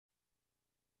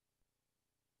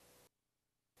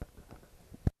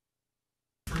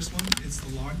first one. It's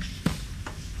the launch.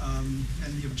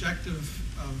 And the objective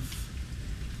of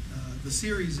the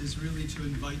series is really to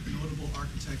invite notable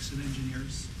architects and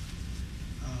engineers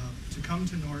to come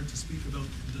to NORR to speak about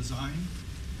design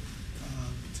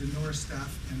to NORR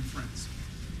staff and friends.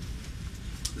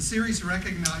 The series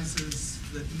recognizes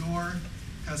that NORR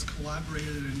has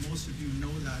collaborated, and most of you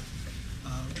know that,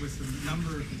 with a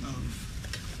number of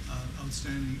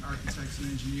outstanding architects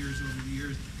and engineers over the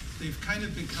years. They've kind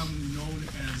of become known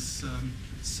as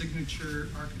signature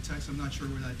architects. I'm not sure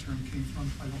where that term came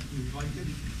from. I don't really like it.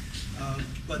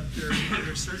 But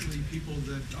they're certainly people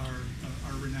that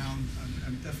are renowned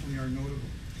and definitely are notable.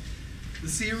 The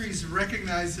series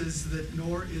recognizes that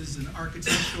NORR is an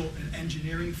architectural and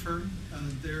engineering firm.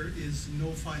 There is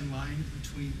no fine line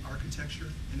between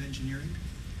architecture and engineering.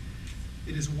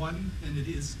 It is one, and it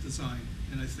is design.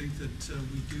 And I think that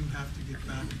we do have to get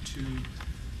back to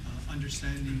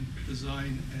understanding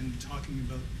design and talking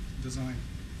about design.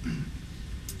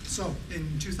 So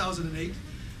in 2008,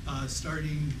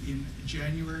 starting in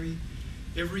January,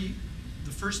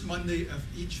 the first Monday of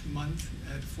each month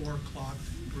at 4 o'clock,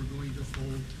 we're going to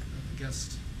hold a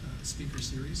guest speaker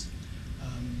series.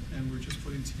 And we're just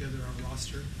putting together our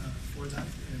roster for that,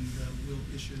 and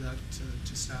we'll issue that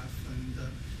to staff. And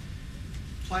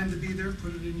plan to be there,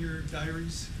 put it in your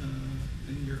diaries,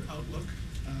 in your Outlook,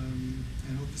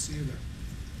 and hope to see you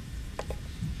there.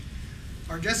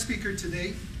 Our guest speaker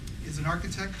today is an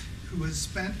architect who has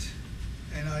spent,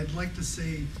 and I'd like to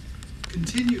say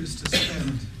continues to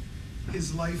spend,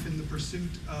 his life in the pursuit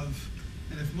of,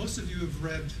 and if most of you have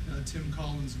read Tim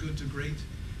Collins' Good to Great,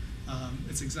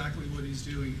 it's exactly what he's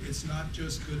doing. It's not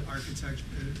just good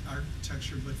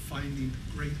architecture, but finding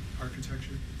great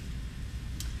architecture.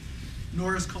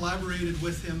 NORR has collaborated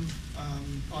with him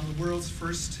on the world's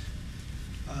first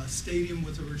stadium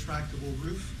with a retractable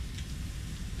roof.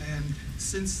 And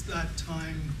since that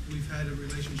time, we've had a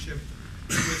relationship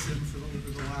with him for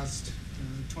over the last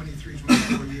 23,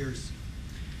 24 years.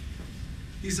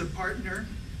 He's a partner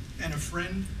and a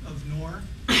friend of NORR.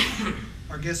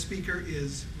 Our guest speaker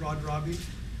is Robbie.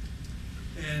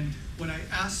 And when I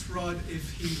asked Rod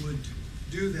if he would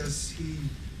do this, he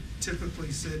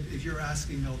typically said, if you're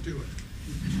asking, I'll do it,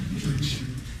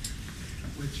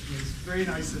 which was very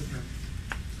nice of him.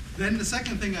 Then the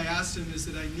second thing I asked him is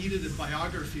that I needed a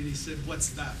biography, and he said, what's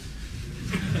that?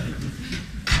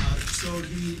 So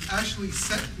he actually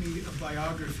sent me a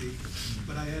biography,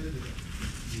 but I edited it.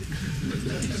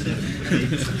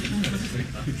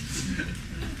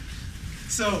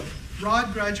 So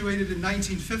Rod graduated in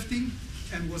 1950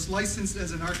 and was licensed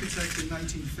as an architect in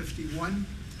 1951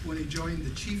 when he joined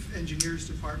the Chief Engineers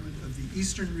Department of the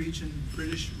Eastern Region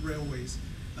British Railways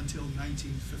until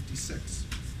 1956.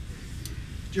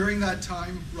 During that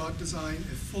time, Rod designed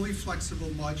a fully flexible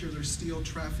modular steel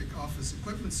traffic office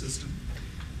equipment system,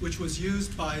 which was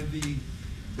used by the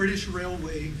British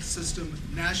Railway system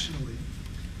nationally,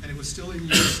 and it was still in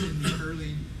use in the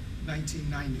early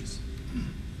 1990s.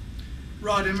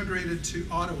 Rod immigrated to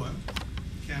Ottawa,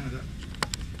 Canada,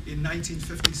 in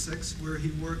 1956, where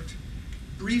he worked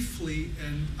briefly,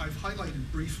 and I've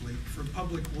highlighted briefly, for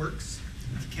Public Works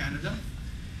Canada,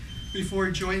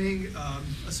 before joining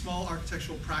a small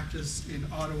architectural practice in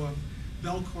Ottawa,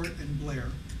 Belcourt and Blair.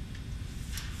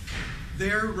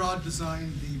 There, Rod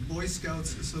designed the Boy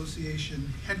Scouts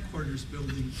Association headquarters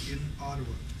building in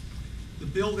Ottawa. The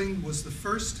building was the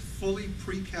first fully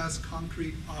precast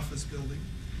concrete office building.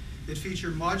 It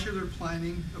featured modular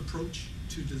planning approach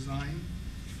to design.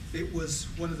 It was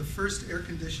one of the first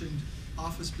air-conditioned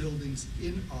office buildings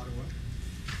in Ottawa.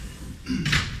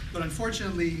 But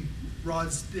unfortunately,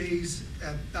 Rod's days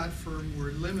at that firm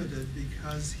were limited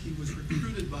because he was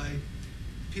recruited by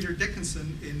Peter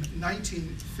Dickinson in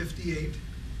 1958,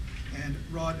 and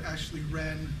Rod actually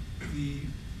ran the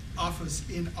office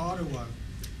in Ottawa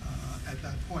at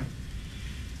that point.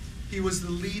 He was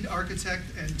the lead architect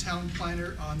and town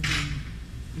planner on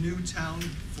the new town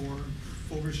for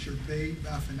Frobisher Bay,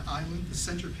 Baffin Island, the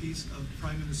centerpiece of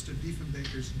Prime Minister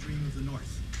Diefenbaker's Dream of the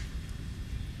North.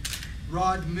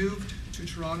 Rod moved to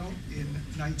Toronto in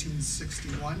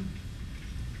 1961,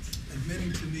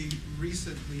 admitting to me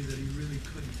recently that he really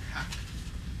couldn't hack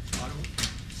Ottawa.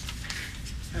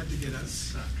 Had to get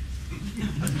us.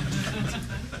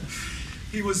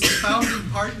 He was the founding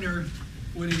partner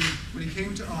when he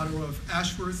came to Ottawa of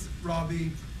Ashworth,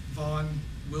 Robbie, Vaughan,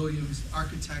 Williams,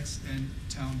 architects and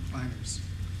town planners.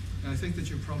 And I think that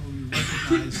you'll probably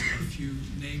recognize a few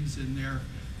names in there.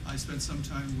 I spent some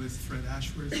time with Fred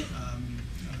Ashworth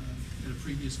at a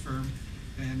previous firm,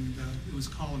 and it was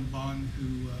Colin Vaughan,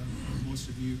 who most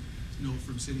of you know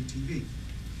from City TV.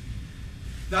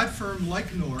 That firm,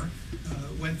 like NORR,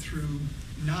 went through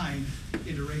 9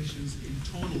 iterations in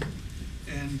total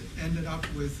and ended up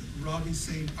with Robbie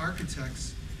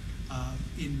Architects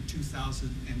in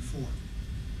 2004.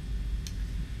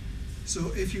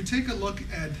 So if you take a look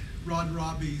at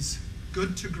Robbie's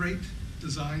good to great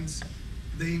designs,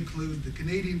 they include the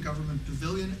Canadian Government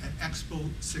Pavilion at Expo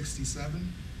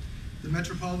 67, the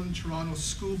Metropolitan Toronto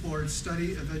School Board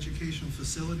Study of Educational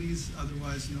Facilities,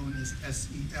 otherwise known as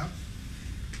SEF,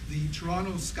 the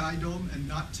Toronto Sky Dome, and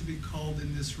not to be called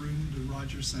in this room the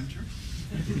Rogers Centre.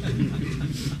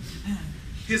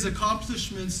 His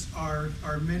accomplishments are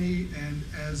many, and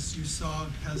as you saw,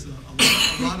 has a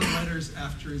lot of letters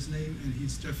after his name, and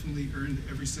he's definitely earned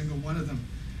every single one of them.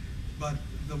 But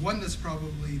the one that's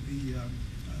probably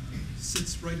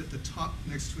sits right at the top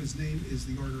next to his name is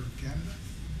the Order of Canada.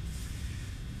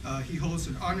 He holds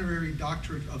an honorary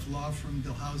doctorate of law from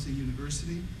Dalhousie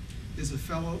University, is a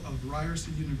fellow of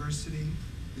Ryerson University,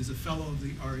 is a fellow of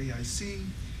the RAIC.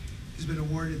 He's been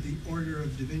awarded the Order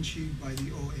of Da Vinci by the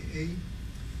OAA.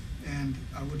 And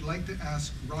I would like to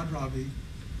ask Robbie,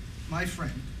 my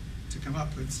friend, to come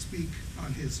up and speak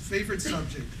on his favorite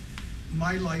subject,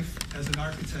 my life as an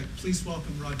architect. Please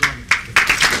welcome Robbie.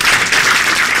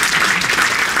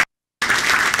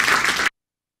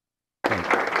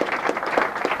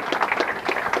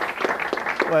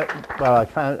 Well, I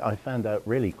found that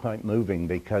really quite moving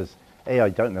because I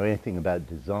don't know anything about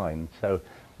design. So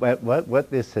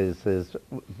what this is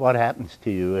what happens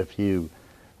to you if you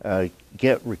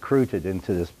get recruited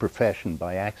into this profession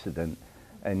by accident,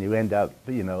 and you end up,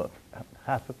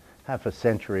 half a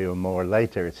century or more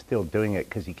later, still doing it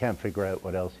because you can't figure out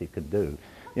what else you could do,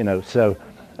 So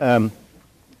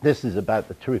this is about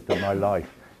the truth of my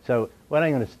life. So what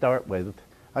I'm going to start with,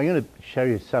 I'm going to show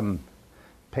you some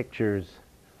pictures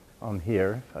on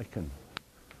here. If I can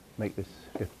make this,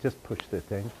 just push the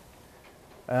thing.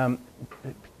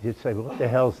 You'd say, well, what the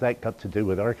hell's that got to do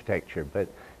with architecture? But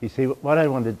you see, what I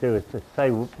want to do is to say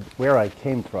where I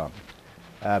came from,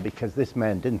 because this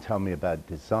man didn't tell me about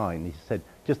design. He said,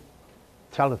 just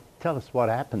tell us what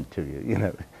happened to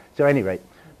you, So anyway,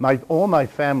 all my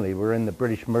family were in the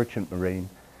British Merchant Marine,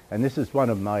 and this is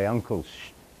one of my uncle's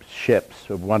ships,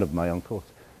 or one of my uncles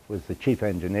was the chief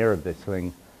engineer of this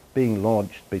thing, being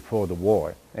launched before the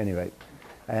war, anyway.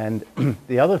 And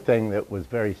the other thing that was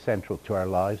very central to our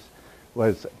lives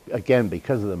was, again,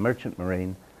 because of the Merchant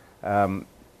Marine,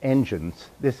 engines.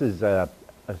 This is a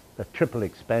triple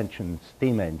expansion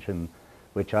steam engine,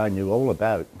 which I knew all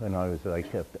about when I was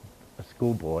like a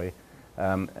schoolboy.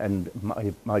 And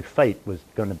my fate was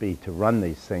going to be to run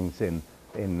these things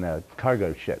in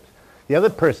cargo ships. The other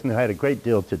person who had a great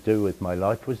deal to do with my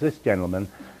life was this gentleman,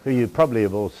 who you probably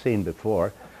have all seen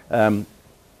before. The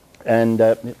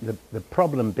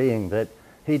problem being that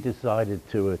he decided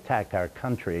to attack our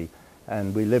country,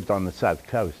 and we lived on the south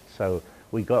coast, so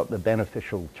we got the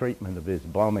beneficial treatment of his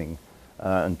bombing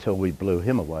until we blew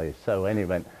him away. So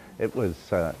anyway, it was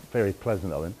very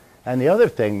pleasant of him. And the other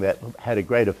thing that had a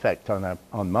great effect on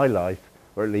my life,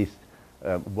 or at least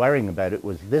worrying about it,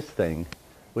 was this thing,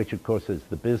 which of course is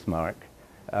the Bismarck,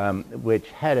 which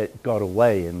had it got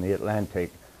away in the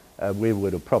Atlantic, we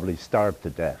would have probably starved to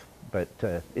death. But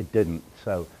it didn't.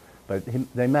 But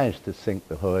they managed to sink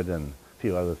the hood and a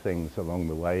few other things along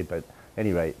the way. But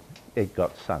anyway, it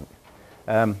got sunk.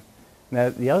 Now,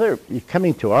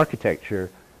 coming to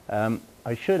architecture,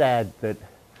 I should add that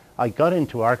I got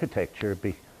into architecture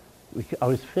I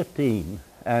was 15,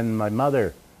 and my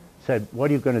mother said, "What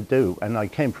are you going to do?" And I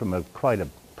came from quite a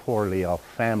poorly off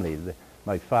family.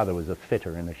 My father was a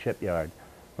fitter in a shipyard.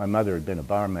 My mother had been a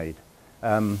barmaid.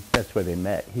 That's where they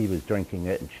met. He was drinking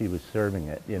it and she was serving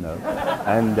it,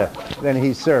 And then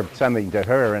he served something to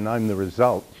her, and I'm the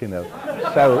result,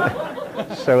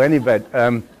 So anyway,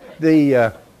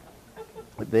 the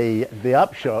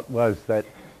upshot was that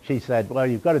she said, "Well,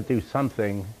 you've got to do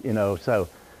something, So,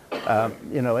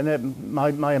 and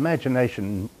my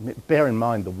imagination. Bear in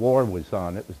mind, the war was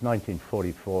on. It was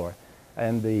 1944,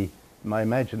 and my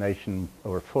imagination,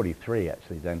 or 43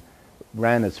 actually, then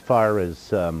ran as far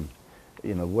as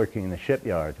working in a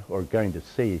shipyard or going to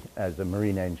sea as a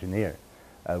marine engineer,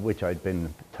 which I'd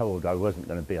been told I wasn't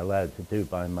going to be allowed to do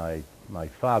by my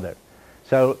father.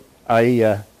 So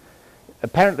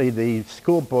apparently the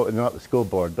school board, not the school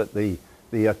board, but the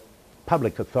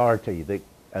public authority that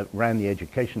ran the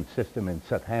education system in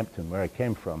Southampton, where I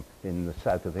came from, in the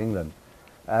south of England,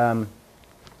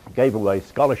 gave away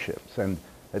scholarships. And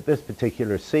at this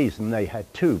particular season, they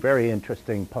had 2 very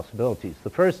interesting possibilities. The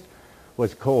first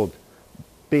was called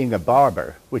being a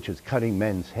barber, which is cutting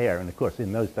men's hair. And of course,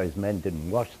 in those days, men didn't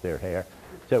wash their hair.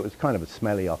 So it was kind of a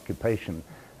smelly occupation.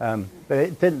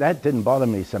 But that didn't bother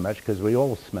me so much because we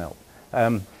all smelled.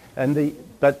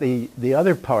 But the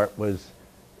other part was,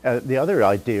 the other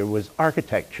idea was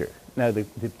architecture. Now the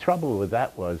trouble with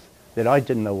that was that I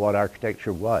didn't know what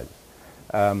architecture was.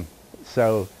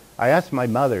 So I asked my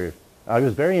mother. I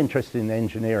was very interested in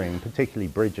engineering, particularly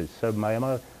bridges. So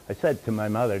I said to my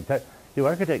mother, "Do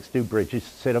architects do bridges?" She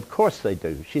said, "Of course they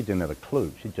do." She didn't have a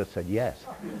clue. She just said yes.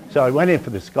 So I went in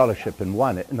for the scholarship and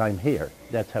won it, and I'm here.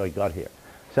 That's how I got here.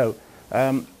 So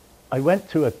I went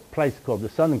to a place called the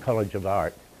Southern College of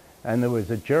Art, and there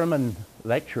was a German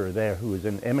lecturer there who was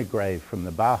an emigre from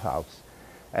the Bauhaus,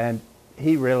 and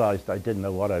he realized I didn't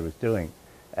know what I was doing.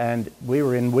 And we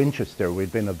were in Winchester.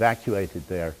 We'd been evacuated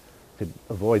there to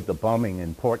avoid the bombing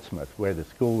in Portsmouth, where the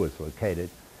school was located.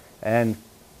 And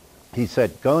he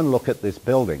said, "Go and look at this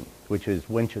building, which is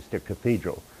Winchester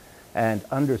Cathedral, and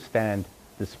understand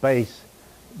the space,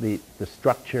 the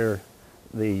structure,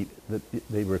 the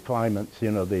refinements,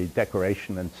 you know, the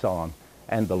decoration and so on,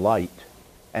 and the light,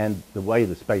 and the way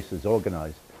the space is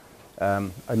organized."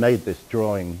 I made this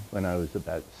drawing when I was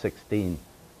about 16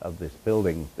 of this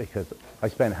building because I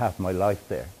spent half my life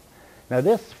there. Now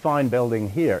this fine building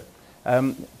here,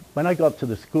 when I got to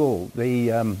the school,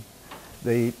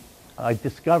 I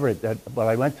discovered that, well,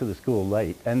 I went to the school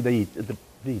late, and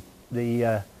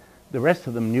the rest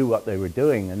of them knew what they were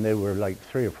doing, and they were like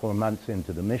 3 or 4 months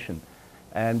into the mission.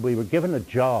 And we were given a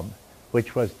job,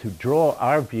 which was to draw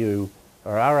our view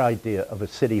or our idea of a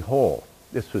city hall.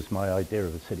 This was my idea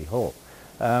of a city hall.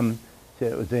 So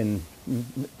it was in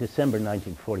December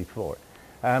 1944.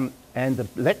 And the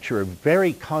lecturer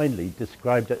very kindly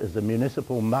described it as a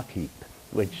municipal muck heap,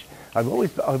 which I've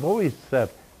always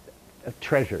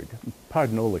treasured.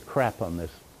 Pardon all the crap on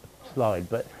this slide,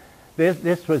 but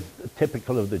this was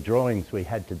typical of the drawings we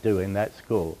had to do in that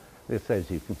school. This,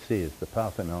 as you can see, is the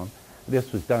Parthenon.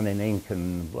 This was done in ink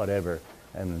and whatever,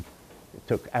 and it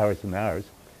took hours and hours.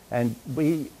 And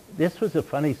this was a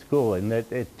funny school in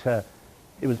that it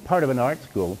was part of an art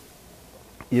school.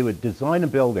 You would design a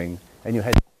building, and you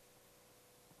had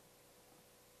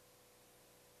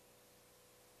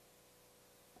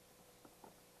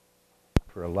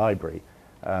for a library.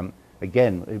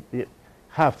 Again,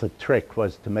 half the trick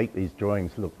was to make these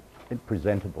drawings look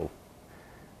presentable.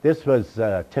 This was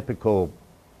a typical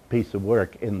piece of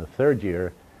work in the 3rd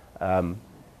year,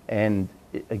 and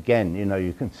again, you know,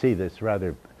 you can see this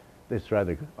rather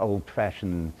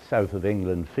old-fashioned south of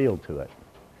England feel to it.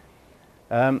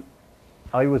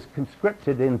 I was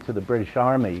conscripted into the British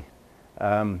Army,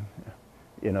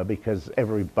 you know, because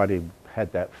everybody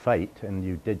had that fate, and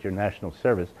you did your national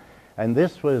service. And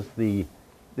this was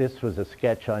a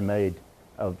sketch I made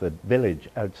of the village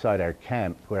outside our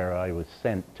camp, where I was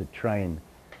sent to train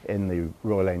in the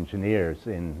Royal Engineers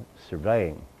in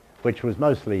surveying, which was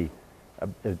mostly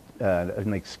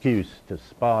an excuse to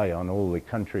spy on all the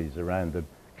countries around the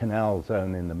canal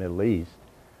zone in the Middle East.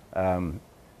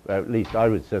 At least I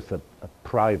was just a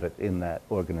private in that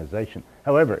organization.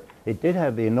 However, it did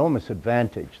have the enormous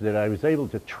advantage that I was able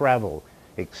to travel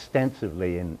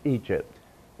extensively in Egypt,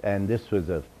 and this was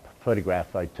a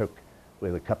photograph I took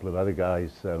with a couple of other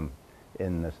guys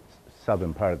in the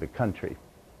southern part of the country.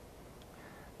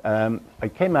 I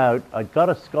came out, I got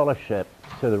a scholarship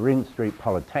to the Regent Street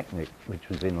Polytechnic, which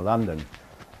was in London,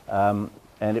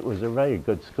 and it was a very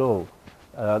good school.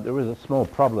 There was a small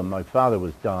problem. My father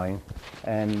was dying,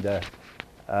 and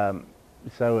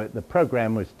so the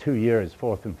program was 2 years,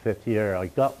 4th and 5th year. I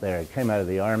got there, I came out of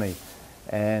the army,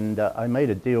 and I made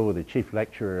a deal with the chief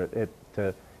lecturer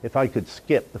if I could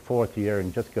skip the 4th year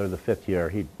and just go to the 5th year,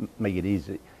 he'd make it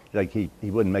easy. Like he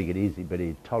wouldn't make it easy, but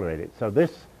he'd tolerate it. So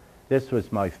this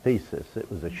was my thesis.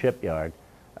 It was a shipyard,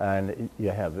 and you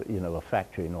have, you know, a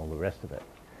factory and all the rest of it.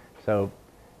 So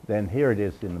then here it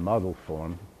is in the model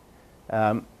form.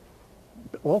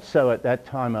 Also at that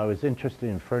time I was interested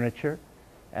in furniture,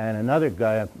 and another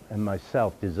guy and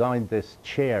myself designed this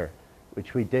chair,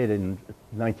 which we did in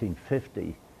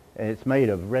 1950, and it's made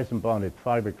of resin bonded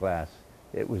fiberglass.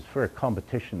 It was for a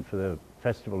competition for the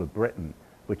Festival of Britain,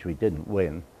 which we didn't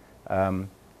win,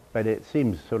 but it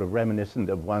seems sort of reminiscent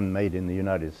of one made in the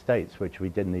United States, which we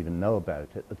didn't even know about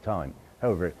at the time.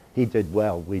 However, he did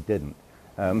well, we didn't.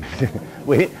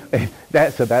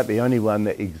 That's about the only one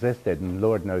that existed, and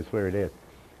Lord knows where it is.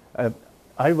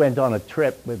 I went on a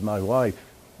trip with my wife,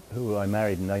 who I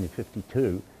married in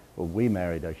 1952, or we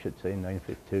married, I should say, in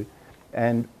 1952,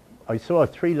 and I saw a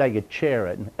 3-legged chair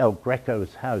at El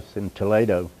Greco's house in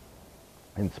Toledo,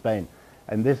 in Spain,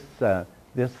 and this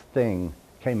thing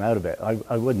came out of it.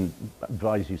 I wouldn't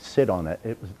advise you sit on it.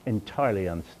 It was entirely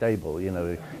unstable. You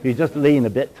know, you just lean a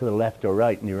bit to the left or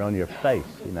right, and you're on your face.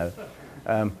 You know,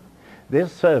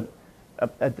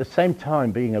 at the same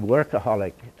time, being a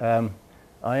workaholic,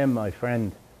 I and my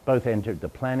friend both entered the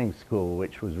planning school,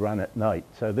 which was run at night.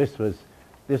 So this was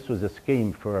a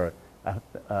scheme for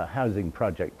a housing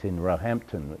project in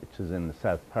Roehampton, which is in the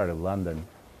south part of London.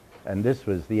 And this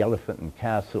was the Elephant and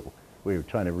Castle. We were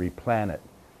trying to replan it,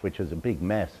 which is a big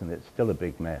mess, and it's still a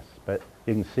big mess. But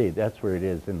you can see that's where it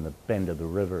is in the bend of the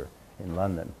river in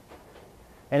London.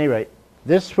 Anyway,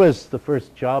 this was the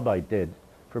first job I did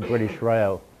for British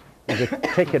Rail. It was a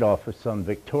ticket office on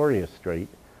Victoria Street,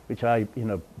 which I,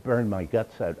 burned my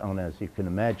guts out on, as you can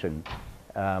imagine,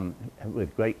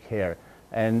 with great care.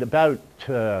 And about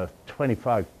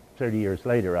 25, 30 years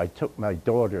later, I took my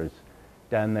daughters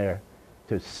down there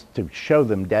to show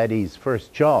them Daddy's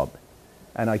first job.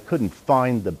 And I couldn't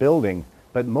find the building,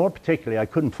 but more particularly, I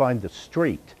couldn't find the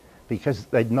street because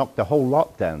they'd knocked the whole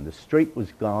lot down. The street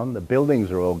was gone, the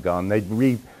buildings are all gone. They'd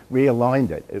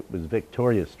realigned it. It was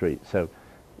Victoria Street. So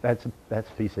that's a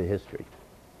piece of history.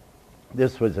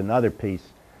 This was another piece.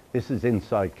 This is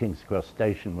inside King's Cross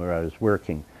Station where I was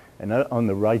working. And on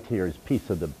the right here is a piece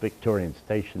of the Victorian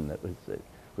station that was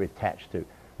we're attached to.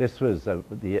 This was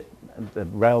the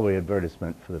railway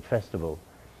advertisement for the festival.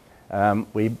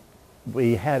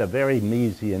 We had a very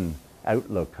Miesian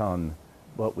outlook on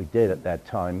what we did at that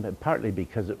time, partly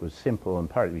because it was simple and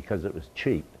partly because it was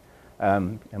cheap,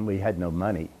 and we had no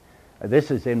money.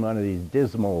 This is in one of these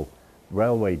dismal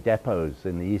railway depots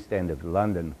in the East End of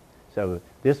London. So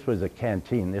this was a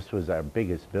canteen. This was our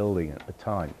biggest building at the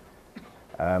time.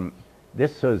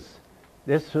 This was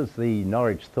the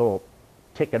Norwich Thorpe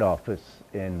ticket office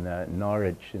in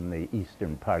Norwich in the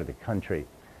eastern part of the country.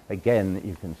 Again,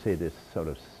 you can see this sort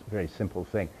of very simple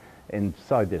thing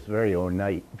inside this very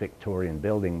ornate Victorian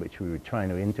building, which we were trying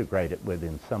to integrate it with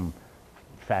in some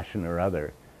fashion or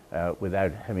other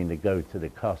without having to go to the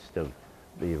cost of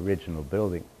the original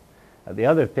building. The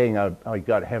other thing I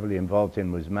got heavily involved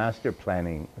in was master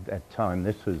planning at that time.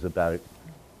 This was about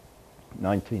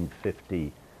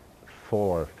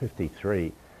 1954,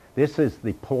 53. This is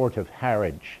the port of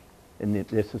Harwich, and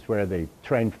this is where the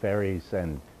train ferries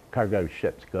and cargo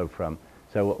ships go from.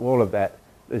 So all of that,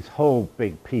 this whole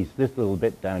big piece, this little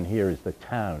bit down here is the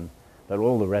town, but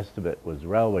all the rest of it was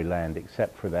railway land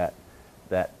except for that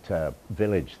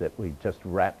village that we just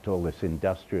wrapped all this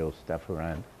industrial stuff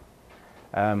around.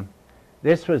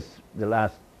 This was the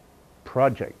last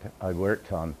project I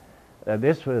worked on.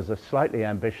 This was a slightly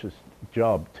ambitious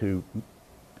job to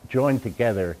join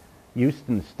together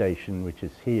Euston Station, which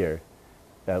is here,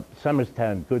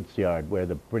 Somerstown Goods Yard, where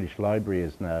the British Library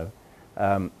is now,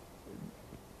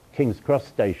 King's Cross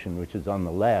Station, which is on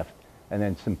the left, and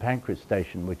then St Pancras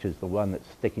Station, which is the one that's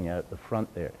sticking out the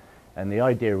front there. And the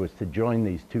idea was to join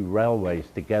these two railways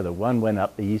together. One went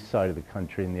up the east side of the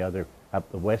country and the other up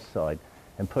the west side,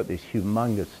 and put this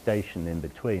humongous station in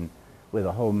between with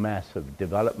a whole mass of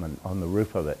development on the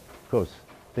roof of it. Of course,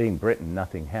 being Britain,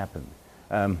 nothing happened.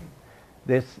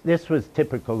 This was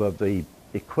typical of the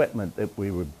equipment that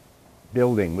we were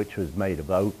building, which was made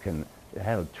of oak, and it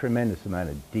had a tremendous amount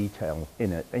of detail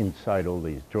in it inside all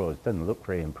these drawers. It doesn't look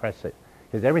very impressive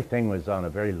because everything was on a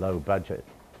very low budget.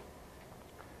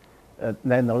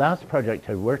 Then the last project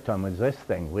I worked on was this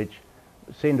thing, which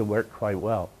seemed to work quite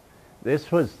well.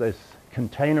 This was this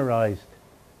containerized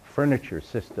furniture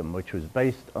system, which was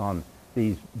based on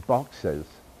these boxes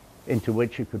into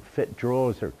which you could fit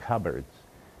drawers or cupboards.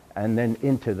 And then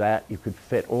into that you could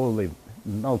fit all the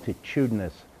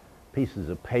multitudinous pieces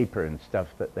of paper and stuff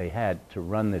that they had to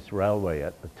run this railway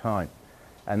at the time.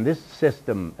 And this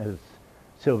system, as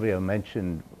Silvio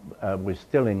mentioned, was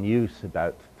still in use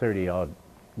about 30-odd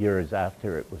years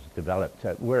after it was developed.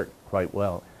 It worked quite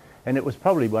well. And it was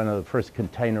probably one of the first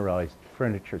containerized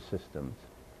furniture systems.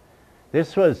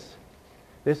 This was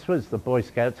the Boy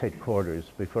Scouts headquarters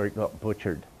before it got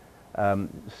butchered.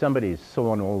 Somebody's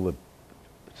sawn all the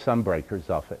sunbreakers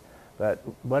off it. But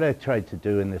what I tried to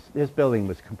do in this building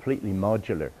was completely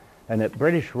modular. And at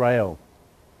British Rail,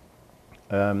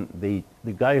 the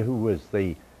guy who was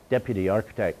the deputy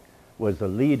architect was a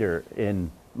leader in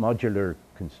modular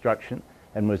construction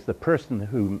and was the person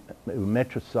who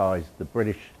metricized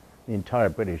the entire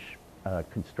British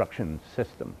construction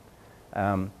system.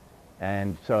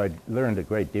 And so I learned a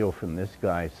great deal from this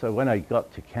guy. So when I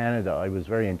got to Canada, I was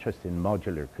very interested in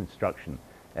modular construction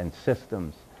and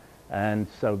systems. And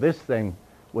so this thing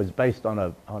was based on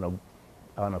a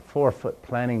 4-foot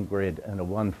planning grid and a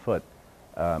 1-foot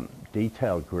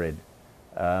detail grid.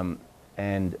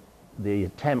 And the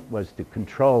attempt was to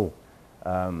control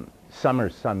summer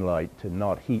sunlight to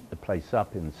not heat the place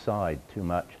up inside too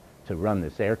much to run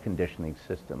this air conditioning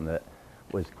system that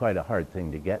was quite a hard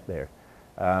thing to get there.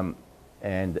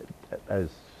 And as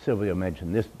Silvio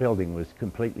mentioned, this building was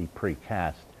completely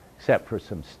precast, except for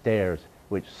some stairs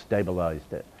which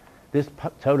stabilized it. This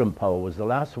totem pole was the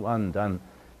last one done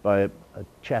by a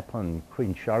chap on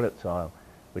Queen Charlotte's Isle,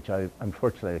 which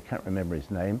unfortunately I can't remember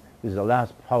his name. It was the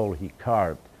last pole he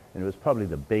carved, and it was probably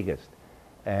the biggest.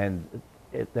 And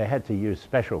they had to use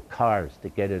special cars to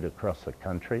get it across the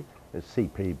country. The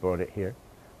CP brought it here.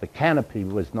 The canopy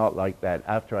was not like that.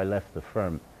 After I left the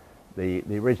firm, the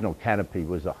original canopy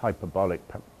was a hyperbolic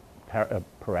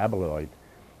paraboloid,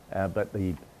 but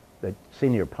the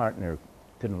senior partner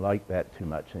didn't like that too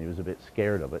much, and he was a bit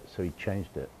scared of it, so he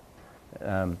changed it.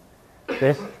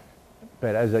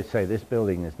 But as I say, this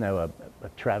building is now a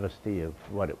travesty of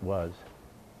what it was.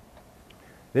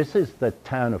 This is the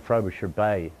town of Frobisher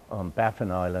Bay on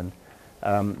Baffin Island.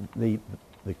 The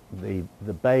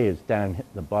bay is down at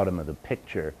the bottom of the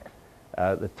picture.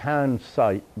 The town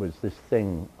site was this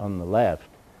thing on the left,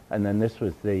 and then this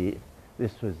was the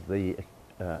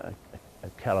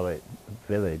Callaway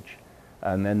village,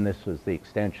 and then this was the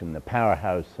extension, the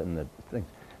powerhouse, and the things.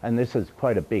 And this is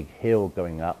quite a big hill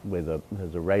going up with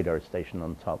there's a radar station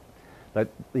on top. But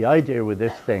the idea with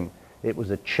this thing, it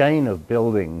was a chain of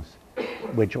buildings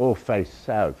which all faced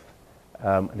south.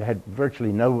 It had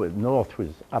virtually no, north was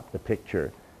up the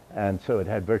picture, and so it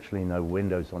had virtually no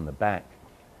windows on the back.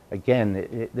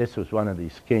 Again, this was one of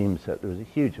these schemes that there was a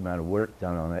huge amount of work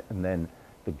done on it, and then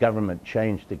the government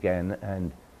changed again,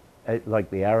 and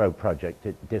like the Arrow project,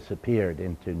 it disappeared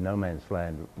into no man's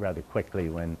land rather quickly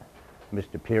when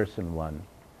Mr. Pearson won.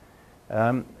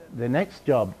 The next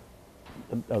job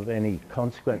of any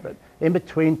consequence, but in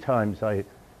between times I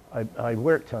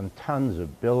worked on tons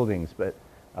of buildings, but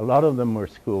a lot of them were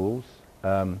schools,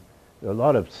 a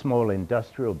lot of small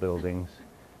industrial buildings,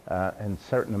 and a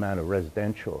certain amount of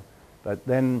residential. But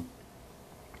then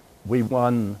we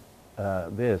won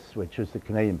this, which was the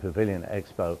Canadian Pavilion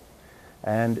Expo,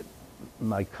 and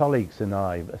my colleagues and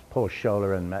I, Paul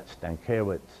Scholler and Matt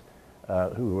Stankiewicz,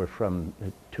 who were from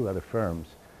two other firms,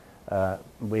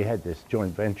 we had this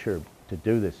joint venture to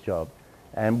do this job,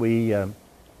 and we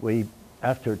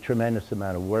after a tremendous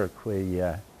amount of work, we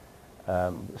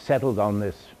settled on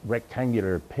this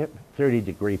rectangular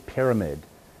 30-degree pyramid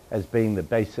as being the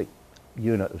basic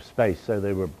unit of space. So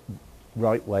they were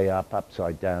right way up,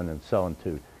 upside down, and so on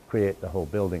to create the whole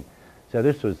building. So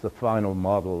this was the final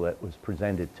model that was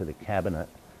presented to the cabinet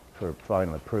for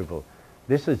final approval.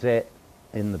 This is it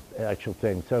in the actual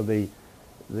thing. So the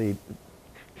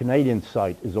Canadian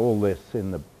site is all this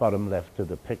in the bottom left of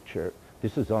the picture.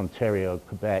 This is Ontario,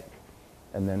 Quebec,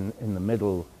 and then in the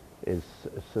middle is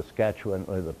Saskatchewan,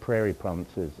 where the prairie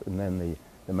provinces, and then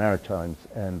the Maritimes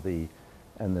and the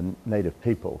native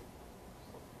people.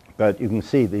 But you can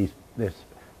see this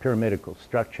pyramidical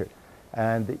structure.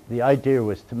 And the idea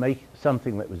was to make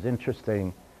something that was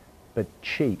interesting but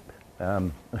cheap,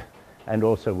 and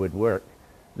also would work.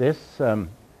 This, and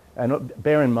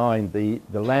bear in mind, the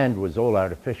land was all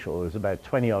artificial. It was about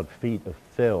 20-odd feet of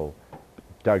fill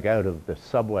dug out of the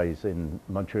subways in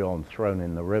Montreal and thrown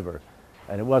in the river.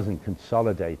 And it wasn't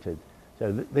consolidated.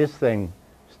 So this thing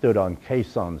stood on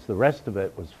caissons. The rest of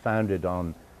it was founded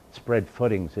on spread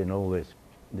footings in all this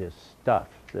stuff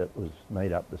that was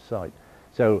made up the site.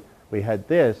 So we had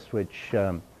this, which,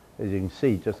 as you can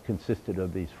see, just consisted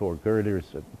of these four girders,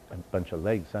 a bunch of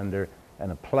legs under,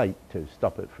 and a plate to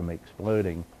stop it from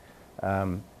exploding.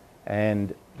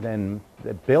 And then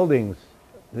the buildings,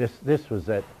 this was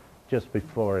at just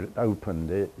before it opened.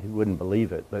 You wouldn't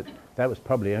believe it, but that was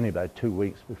probably only about 2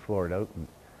 weeks before it opened.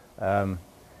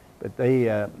 But they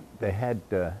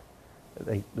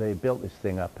built this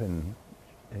thing up in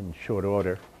short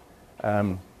order.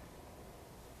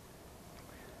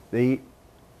 The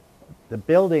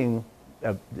building,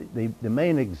 the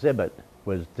main exhibit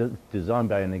was designed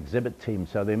by an exhibit team,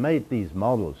 so they made these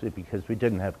models because we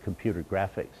didn't have computer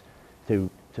graphics to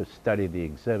study the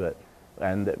exhibit,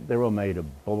 and they're all made of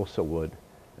balsa wood.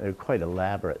 They're quite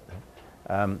elaborate.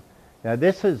 Now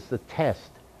this is the test.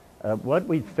 What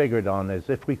we figured on is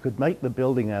if we could make the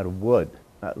building out of wood,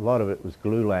 a lot of it was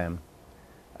glulam.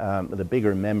 The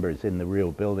bigger members in the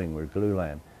real building were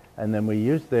glulam. And then we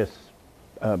used this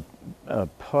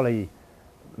polyvinyl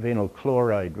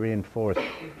chloride reinforced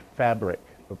fabric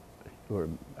or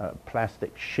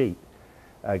plastic sheet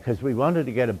because we wanted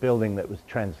to get a building that was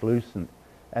translucent.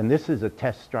 And this is a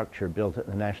test structure built at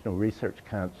the National Research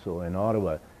Council in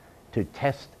Ottawa to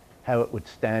test how it would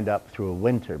stand up through a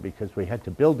winter, because we had to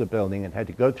build a building, it had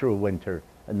to go through a winter,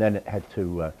 and then it had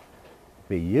to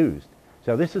be used.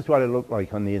 So this is what it looked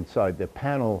like on the inside. The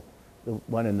panel, the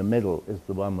one in the middle, is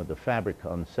the one with the fabric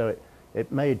on. So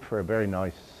it made for a very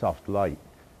nice soft light.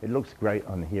 It looks great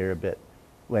on here a bit.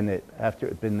 After it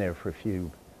had been there for a few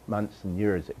months and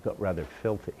years, it got rather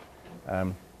filthy.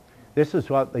 This is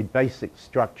what the basic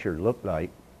structure looked like.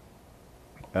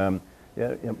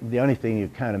 The only thing you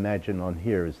can't imagine on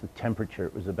here is the temperature.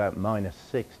 It was about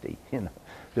 -60. You know,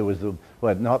 there was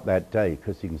well, not that day,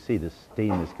 because you can see the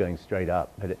steam is going straight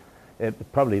up. But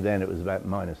probably then it was about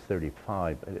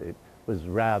 -35. But it was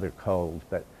rather cold.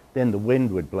 But then the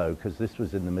wind would blow, because this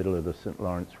was in the middle of the St.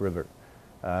 Lawrence River.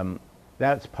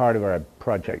 That's part of our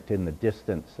project in the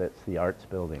distance. That's the arts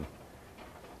building.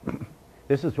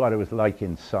 This is what it was like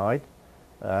inside.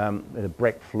 A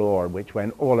brick floor which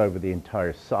went all over the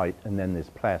entire site, and then this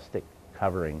plastic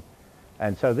covering.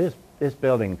 And so this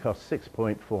building cost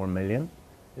 6.4 million.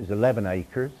 It was 11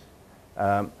 acres.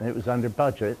 And it was under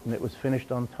budget, and it was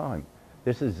finished on time.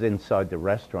 This is inside the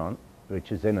restaurant,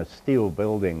 which is in a steel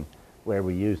building where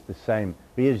we used the same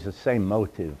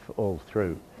motive all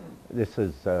through. This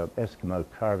is Eskimo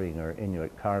carving or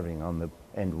Inuit carving on the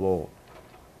end wall.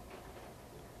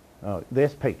 Oh,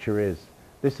 this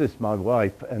is my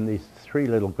wife, and these 3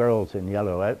 little girls in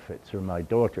yellow outfits are my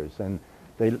daughters. And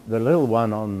the little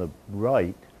one on the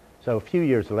right, so a few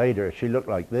years later, she looked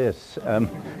like this. And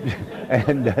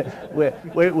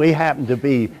we happened to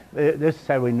be, this is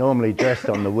how we normally dressed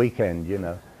on the weekend, you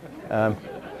know.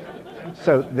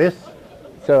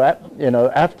 You know,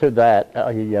 after that,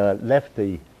 I left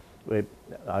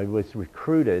I was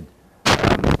recruited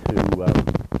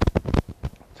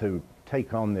to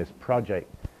take on this project,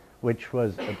 which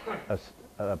was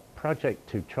a project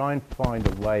to try and find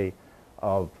a way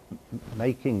of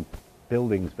making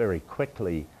buildings very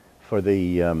quickly for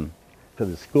the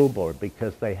school board,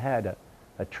 because they had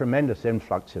a tremendous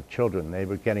influx of children. They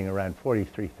were getting around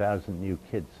 43,000 new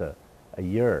kids a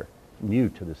year, new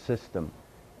to the system,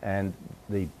 and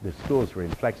the schools were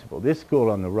inflexible. This school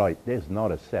on the right is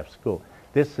not a SEF school.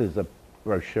 This is a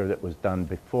brochure that was done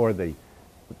before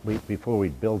we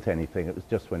built anything. It was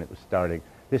just when it was starting.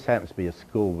 This happens to be a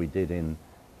school we did in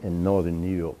northern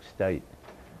New York State.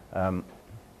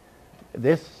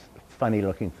 This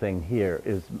funny-looking thing here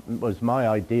was my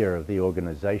idea of the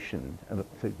organization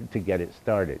to get it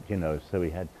started. You know, so we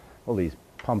had all these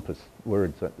pompous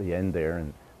words at the end there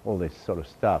and all this sort of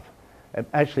stuff.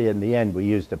 Actually, in the end, we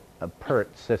used a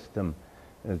PERT system,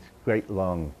 this great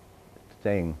long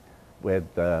thing with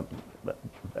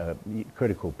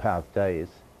critical path days,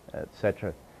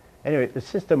 etc. Anyway, the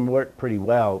system worked pretty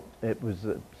well. It was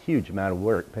a huge amount of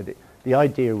work, but the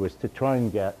idea was to try and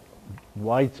get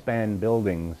wide-span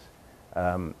buildings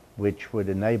which would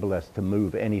enable us to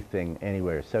move anything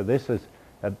anywhere. So this was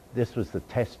the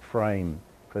test frame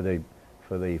for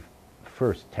the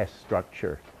first test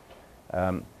structure.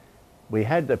 We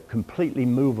had a completely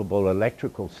movable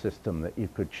electrical system that you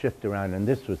could shift around, and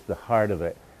this was the heart of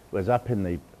it. It was up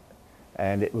in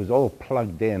and it was all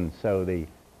plugged in, so the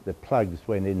plugs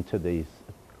went into these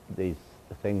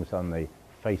things on the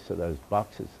face of those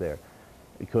boxes there,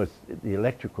 because the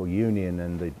electrical union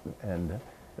and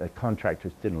the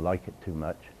contractors didn't like it too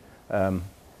much,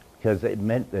 because it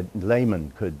meant that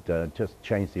laymen could just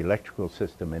change the electrical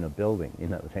system in a building. You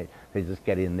know, they just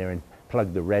get in there and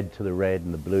plug the red to the red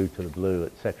and the blue to the blue,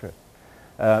 etc.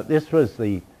 This was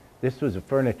a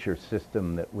furniture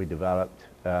system that we developed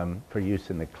for use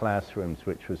in the classrooms,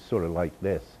 which was sort of like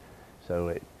this.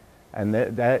 So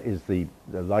that is the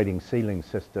lighting ceiling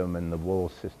system and the wall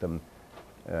system.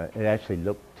 It actually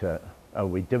looked,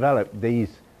 we developed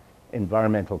these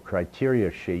environmental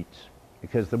criteria sheets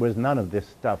because there was none of this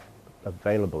stuff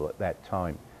available at that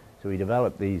time. So we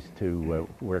developed these to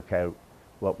work out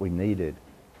what we needed.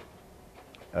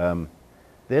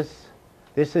 This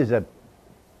is a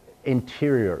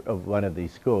interior of one of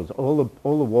these schools. All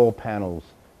the wall panels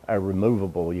are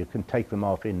removable. You can take them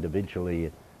off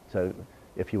individually. So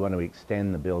if you want to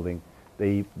extend the building,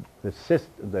 the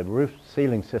roof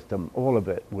ceiling system, all of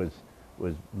it was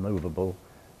movable.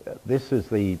 This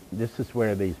is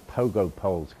where these pogo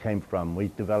poles came from. We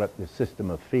developed the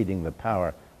system of feeding the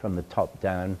power from the top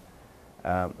down.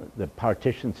 The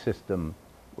partition system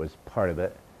was part of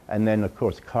it, and then of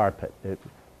course carpet.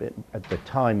 At the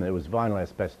time there was vinyl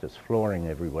asbestos flooring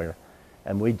everywhere,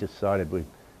 and we decided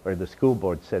or the school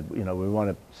board said, you know, we want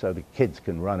it so the kids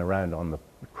can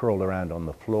crawl around on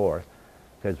the floor,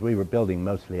 because we were building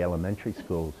mostly elementary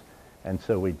schools, and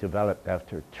so we developed,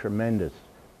 after a tremendous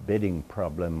bidding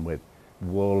problem with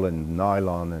wool and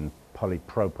nylon and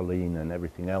polypropylene and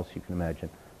everything else you can imagine,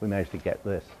 we managed to get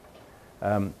this.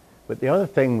 But the other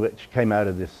thing which came out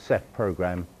of this SEF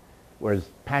program was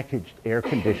packaged air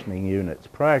conditioning units.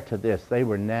 Prior to this, they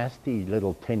were nasty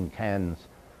little tin cans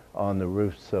on the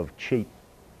roofs of cheap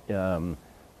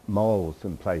malls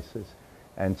and places.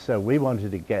 And so we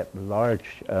wanted to get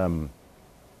large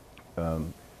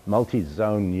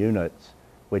multi-zone units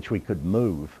which we could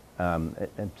move,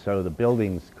 and so the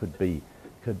buildings could be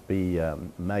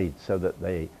made so that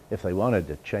if they wanted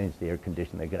to change the air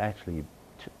conditioning, they could actually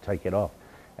take it off.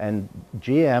 And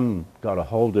GM got a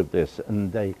hold of this,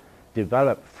 and they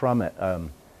developed from it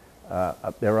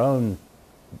their own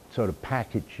sort of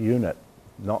package unit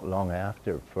not long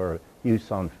after for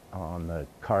use on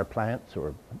car plants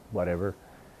or whatever,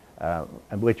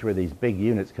 and which were these big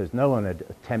units, because no one had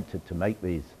attempted to make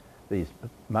these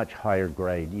much higher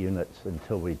grade units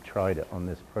until we tried it on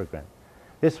this program.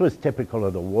 This was typical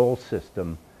of the wall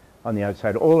system on the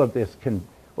outside. All of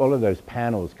those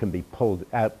panels can be pulled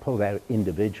out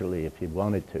individually if you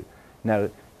wanted to. Now,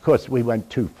 of course, we went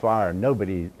too far.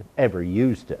 Nobody ever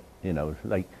used it. You know,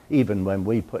 like even when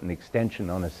we put an extension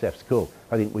on a CEF school,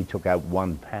 I think we took out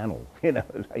one panel. You know,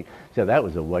 so that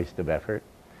was a waste of effort.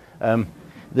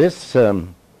 There's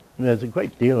a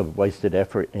great deal of wasted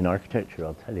effort in architecture,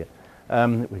 I'll tell you,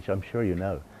 which I'm sure you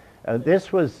know.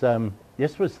 This was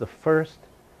the first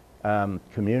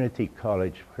community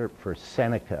college for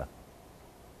Seneca,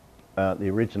 the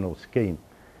original scheme,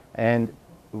 and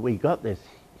we got this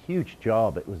huge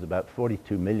job. It was about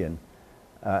 42 million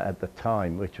at the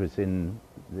time, which was in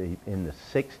the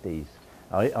 60s.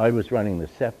 I was running the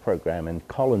CEF program, and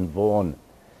Colin Vaughan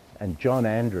and John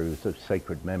Andrews of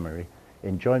Sacred Memory,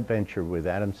 in joint venture with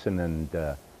Adamson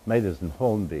and Mathers and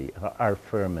Hornby, our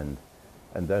firm, and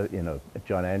you know,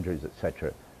 John Andrews,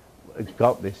 etc.,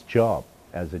 got this job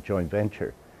as a joint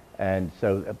venture. And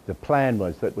so the plan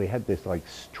was that we had this like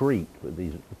street with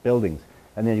these buildings,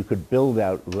 and then you could build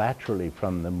out laterally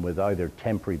from them with either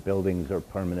temporary buildings or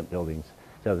permanent buildings.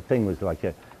 So the thing was like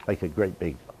a great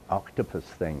big octopus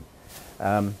thing.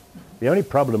 The only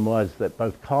problem was that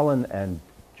both Colin and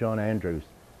John Andrews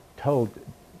told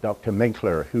Dr.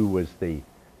 Minkler, who was the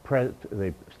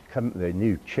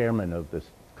new chairman of this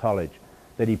college,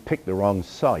 that he picked the wrong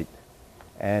site.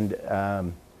 And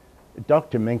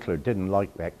Dr. Minkler didn't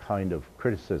like that kind of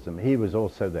criticism. He was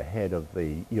also the head of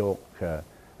the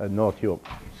North York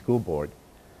School Board.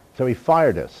 So he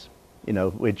fired us, you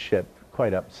know, which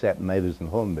quite upset Mathers and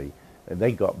Hornby.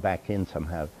 They got back in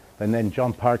somehow. And then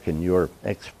John Parkin, your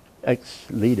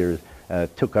ex-leader,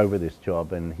 took over this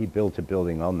job, and he built a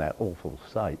building on that awful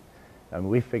site. And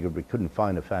we figured we couldn't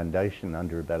find a foundation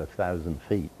under about 1,000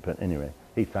 feet. But anyway,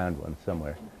 he found one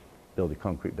somewhere, built a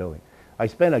concrete building. I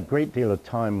spent a great deal of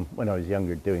time when I was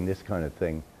younger doing this kind of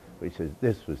thing, which is,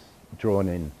 this was drawn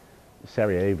in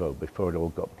Sarajevo before it all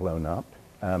got blown up.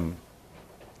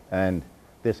 And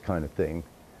this kind of thing,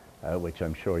 which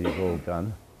I'm sure you've all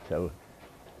done. So,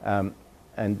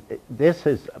 this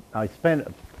is, I spent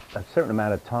a certain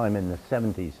amount of time in the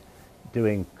 70s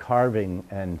doing carving,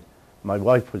 and my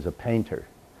wife was a painter.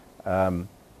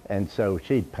 And so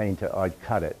she'd paint it, I'd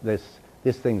cut it.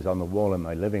 This thing's on the wall in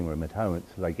my living room at home.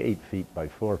 It's like 8 feet by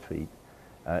 4 feet.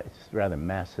 It's rather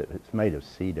massive. It's made of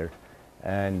cedar.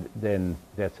 And then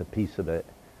that's a piece of it.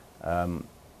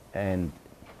 And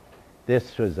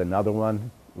this was another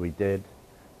one we did.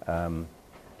 And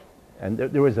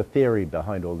there was a theory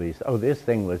behind all these. Oh, this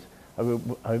thing was,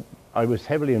 I was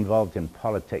heavily involved in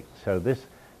politics. So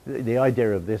the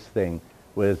idea of this thing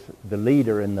was the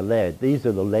leader in the lead. These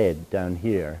are the lead down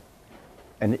here.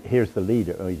 And here's the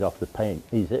leader. Oh, he's off the paint.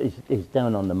 He's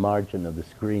down on the margin of the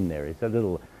screen there. It's a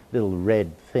little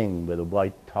red thing with a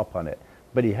white top on it.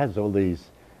 But he has all these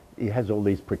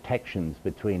protections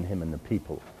between him and the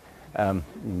people. You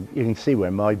can see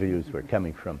where my views were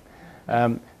coming from.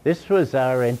 This was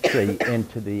our entry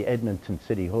into the Edmonton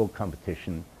City Hall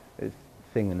competition,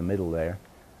 thing in the middle there.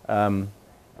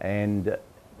 And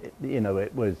you know,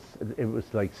 it was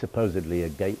like supposedly a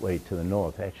gateway to the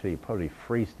north. Actually, it probably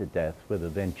freeze to death with a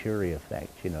Venturi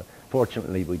effect. You know,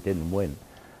 fortunately we didn't win.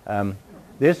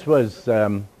 This was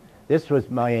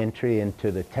my entry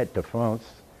into the Tête de France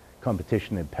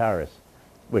competition in Paris,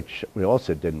 which we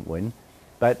also didn't win.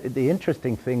 But the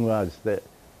interesting thing was that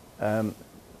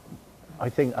I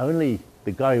think only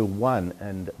the guy who won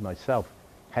and myself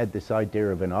had this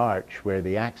idea of an arch where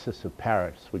the axis of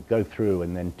Paris would go through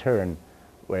and then turn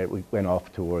where it went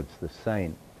off towards the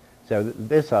Seine. So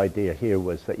this idea here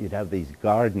was that you'd have these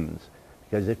gardens,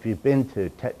 because if you've been to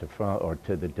Tête de France or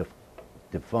to the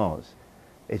Défense,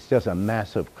 it's just a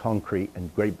massive concrete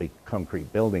and great big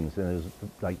concrete buildings, and there's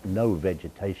like no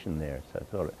vegetation there. So I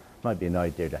thought it might be an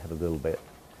idea to have a little bit.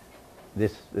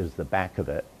 This is the back of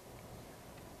it.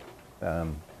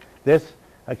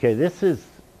 Okay, this is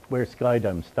where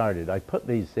Skydome started. I put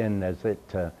these in as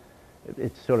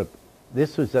it's sort of,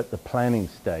 this was at the planning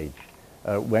stage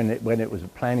when it was a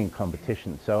planning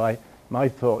competition. So my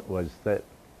thought was that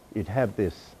you'd have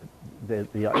this, it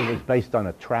was based on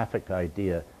a traffic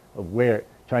idea of where,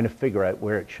 trying to figure out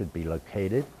where it should be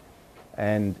located.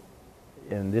 And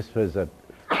this was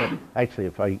actually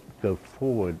if I go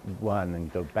forward one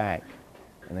and go back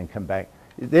and then come back,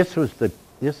 this was the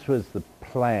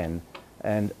plan,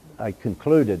 and I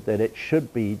concluded that it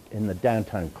should be in the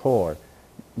downtown core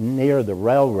near the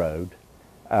railroad,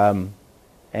 but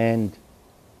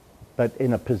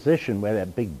in a position where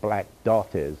that big black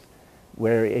dot is,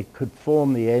 where it could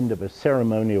form the end of a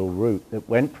ceremonial route that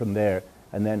went from there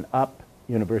and then up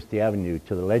University Avenue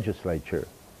to the legislature.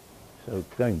 So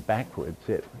going backwards,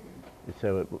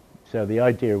 so the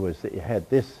idea was that you had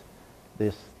this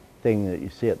thing that you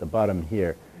see at the bottom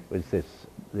here was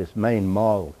this main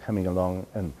mall coming along,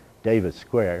 and Davis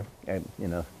Square, and you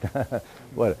know,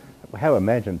 how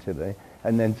imaginative, eh?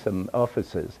 And then some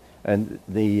offices, and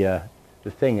the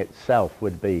thing itself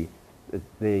would be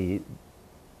the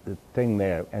thing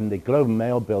there, and the Globe and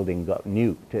Mail building got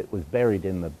nuked. It was buried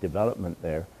in the development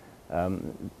there.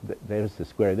 There's the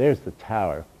square, there's the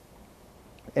tower.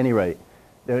 Anyway,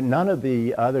 none of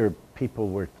the other people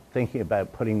were thinking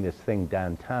about putting this thing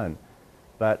downtown,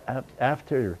 but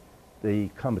after the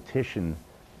competition,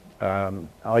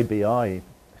 IBI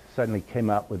suddenly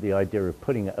came up with the idea of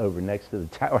putting it over next to the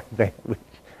tower there, which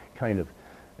kind of,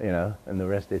 you know, and the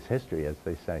rest is history, as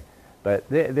they say. But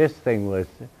this thing was,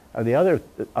 the other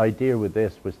idea with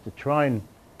this was to try and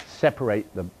separate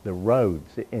the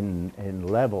roads in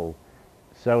level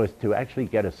so as to actually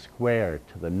get a square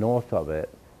to the north of it,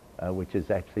 which is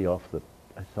actually off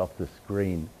the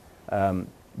screen,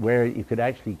 where you could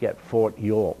actually get Fort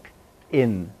York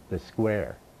in the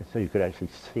square, so you could actually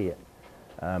see it,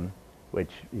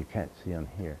 which you can't see on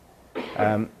here.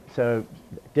 So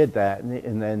did that,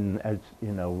 and then, as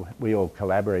you know, we all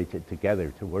collaborated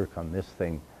together to work on this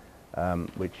thing,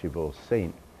 which you've all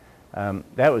seen.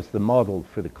 That was the model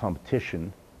for the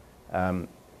competition.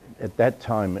 At that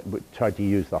time, we tried to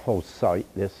use the whole site.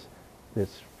 This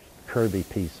curvy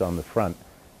piece on the front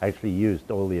actually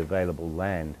used all the available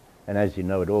land, and as you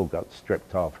know, it all got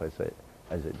stripped off as it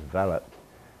developed.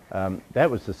 That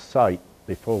was the site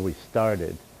before we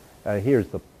started. Here's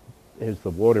the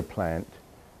water plant,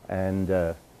 and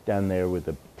down there with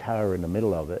the tower in the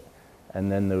middle of it,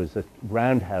 and then there was a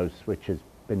roundhouse which has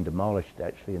been demolished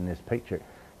actually in this picture,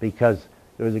 because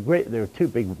there were two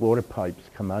big water pipes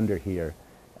come under here,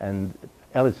 and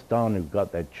Ellis Don, who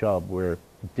got that job, were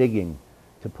digging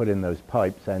to put in those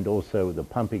pipes, and also the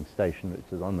pumping station,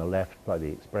 which is on the left by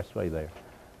the expressway there.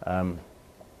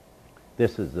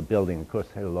 This is the building, of course,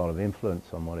 had a lot of influence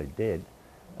on what it did,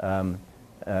 and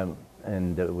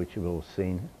which you've all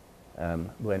seen.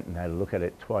 Went and had a look at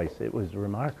it twice. It was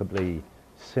remarkably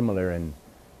similar in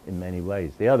many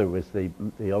ways. The other was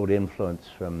the old influence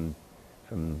from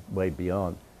way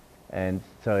beyond. And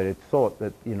so I thought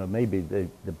that, you know, maybe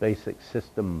the basic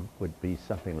system would be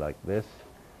something like this.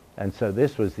 And so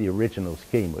this was the original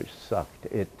scheme, which sucked.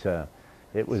 It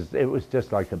was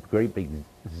just like a great big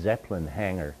Zeppelin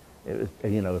hangar. It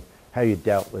was, you know, how you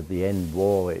dealt with the end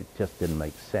wall, it just didn't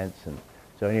make sense. And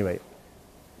so anyway,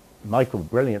 Michael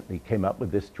brilliantly came up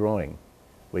with this drawing,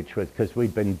 which was, because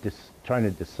we'd been trying to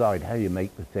decide how you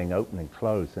make the thing open and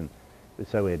close. And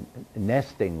so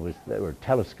nesting was, or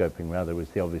telescoping rather, was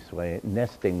the obvious way.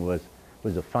 Nesting was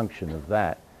a function of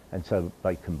that. And so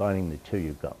by combining the two,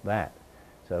 you got that.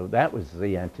 So that was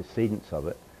the antecedents of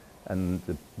it. And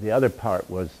the other part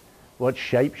was, what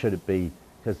shape should it be?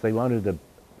 Because they wanted to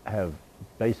have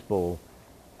baseball,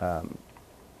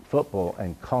 football,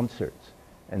 and concerts.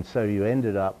 And so you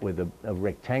ended up with a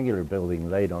rectangular building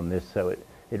laid on this. So it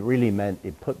really meant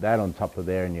you put that on top of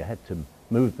there, and you had to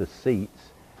move the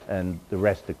seats, and the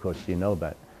rest, of course, you know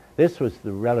about. This was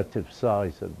the relative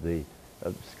size of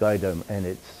Skydome and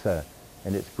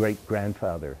its great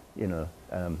grandfather. You know,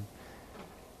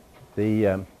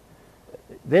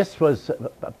 this was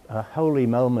a holy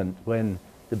moment when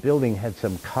the building had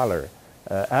some color.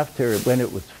 When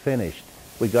it was finished,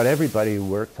 we got everybody who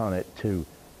worked on it to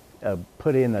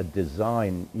put in a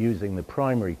design using the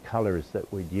primary colors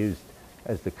that we'd used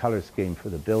as the color scheme for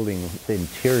the building, the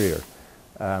interior,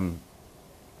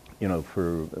 you know,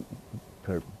 for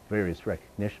various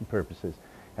recognition purposes.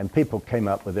 And people came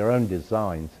up with their own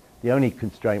designs. The only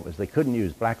constraint was they couldn't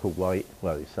use black or white.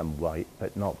 Well, there's some white,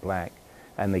 but not black.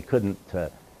 And they couldn't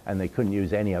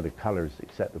use any other colors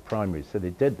except the primaries. So they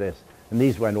did this, and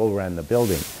these went all around the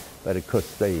building. But of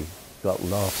course, they got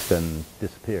lost and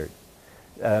disappeared.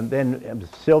 Then, as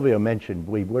Silvio mentioned,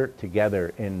 we worked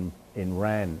together in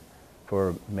RAN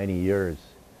for many years.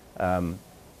 And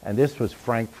this was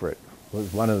Frankfurt,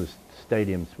 was one of the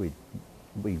stadiums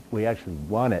we actually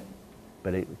won it,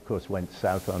 but it of course went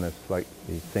south on us like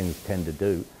these things tend to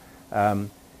do.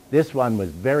 This one was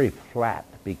very flat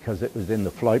because it was in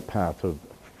the flight path of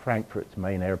Frankfurt's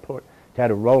main airport. It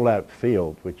had a rollout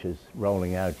field, which is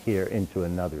rolling out here into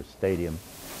another stadium.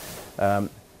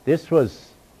 This was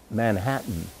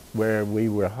Manhattan, where we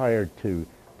were hired to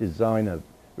design a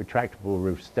retractable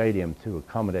roof stadium to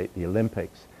accommodate the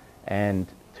Olympics and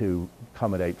to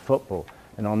accommodate football.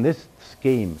 And on this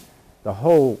scheme, the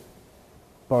whole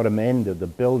bottom end of the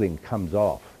building comes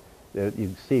off. You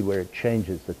can see where it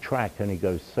changes. The track only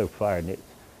goes so far, and it's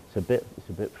a bit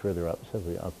further up, so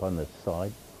we're up on the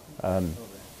side.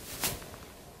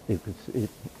 You could see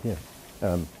it,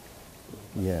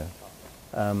 yeah.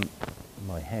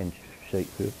 My hand shake.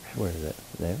 Where is it?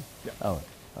 There? Yeah. Oh,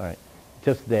 all right.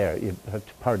 Just there. You have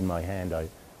to pardon my hand.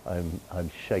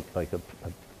 I'm shake like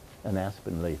an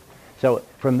aspen leaf. So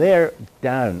from there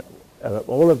down,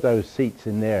 all of those seats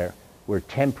in there were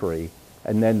temporary,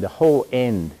 and then the whole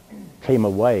end came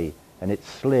away, and it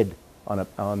slid well,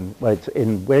 it's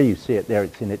in where you see it there.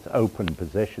 It's in its open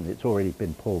position. It's already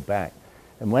been pulled back,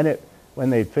 and when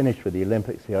they finished with the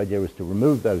Olympics, the idea was to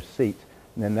remove those seats,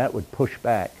 and then that would push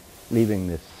back, leaving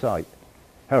this site.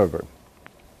 However,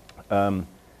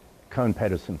 Cohn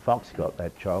Pedersen Fox got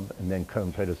that job, and then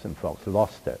Cohn Pedersen Fox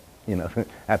lost it,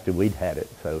 after we'd had it.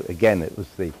 So again, it was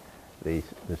the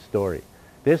story.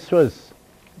 This was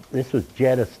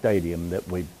Jeddah Stadium that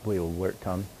we all worked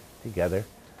on together.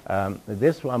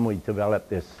 This one we developed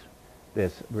this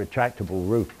retractable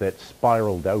roof that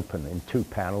spiraled open in two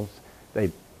panels.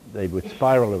 They would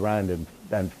spiral around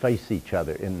and face each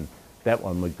other. And that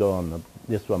one would go on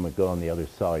this one would go on the other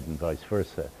side, and vice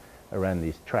versa around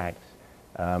these tracks.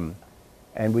 And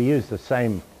we used the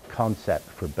same concept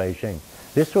for Beijing.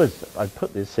 I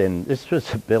put this in. This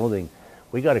was a building.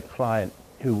 We got a client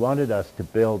who wanted us to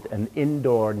build an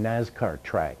indoor NASCAR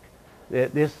track.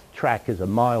 This track is a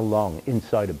mile long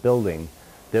inside a building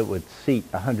that would seat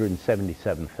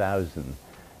 177,000.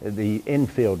 The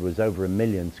infield was over 1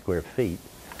 million square feet.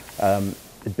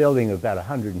 The building about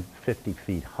 150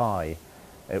 feet high.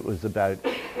 It was about,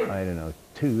 I don't know,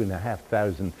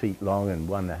 2,500 feet long and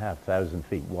 1,500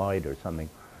 feet wide or something.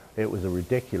 It was a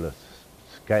ridiculous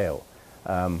scale.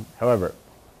 However,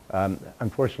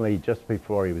 unfortunately, just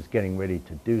before he was getting ready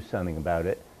to do something about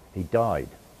it, he died.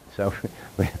 So,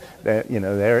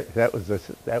 that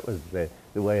was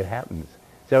the way it happens.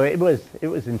 So it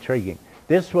was intriguing.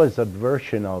 This was a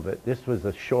version of it. This was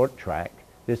a short track.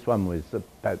 This one was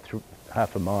about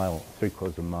half a mile,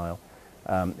 3/4 mile,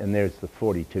 and there's the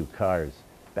 42 cars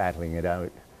battling it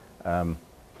out.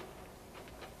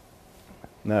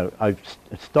 Now I've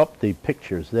stopped the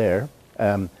pictures there,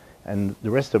 and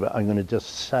the rest of it I'm going to just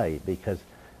say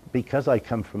because I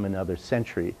come from another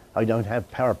century. I don't have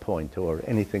PowerPoint or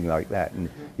anything like that, and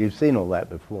you've seen all that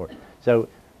before. So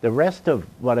the rest of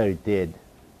what I did,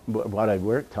 what I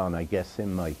worked on, I guess,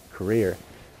 in my career,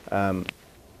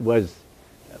 was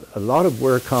a lot of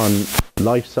work on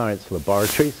life science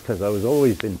laboratories, because I was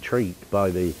always intrigued by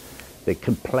the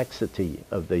complexity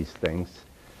of these things,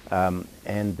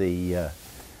 and the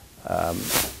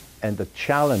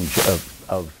challenge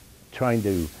of trying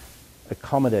to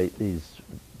accommodate these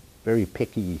very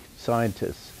picky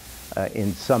scientists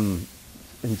in some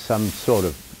sort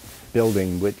of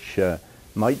building which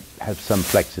might have some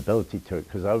flexibility to it,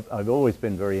 because I've always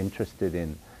been very interested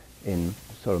in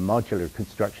sort of modular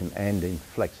construction and in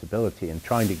flexibility and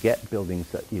trying to get buildings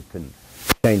that you can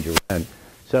change around.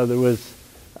 So there was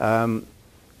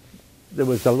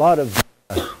a lot of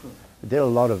I did a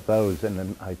lot of those, and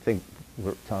then I think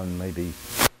worked on maybe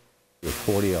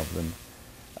 40 of them.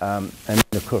 And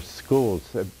of course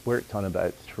schools. I've worked on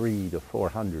about 300 to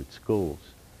 400 schools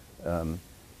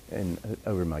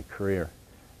over my career.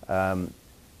 A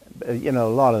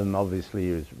lot of them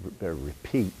obviously are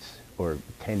repeats, or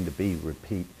tend to be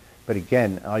repeat. But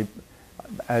again,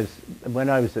 when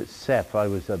I was at CEF, I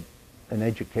was an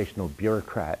educational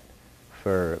bureaucrat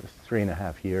for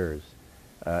 3.5 years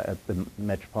at the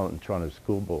Metropolitan Toronto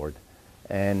School Board,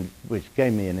 and which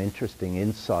gave me an interesting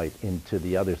insight into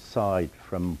the other side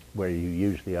from where you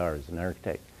usually are as an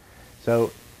architect.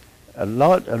 So a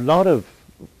lot of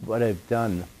what I've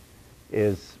done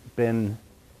is been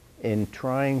in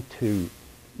trying to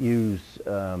use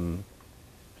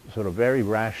sort of very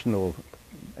rational,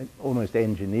 almost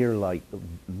engineer-like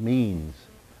means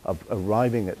of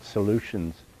arriving at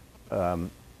solutions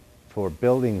for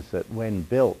buildings that when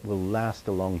built will last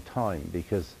a long time,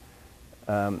 because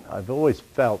I've always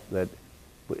felt that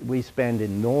we spend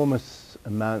enormous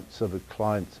amounts of a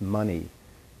client's money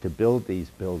to build these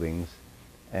buildings,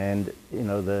 and you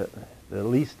know, the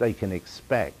least they can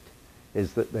expect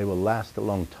is that they will last a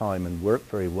long time and work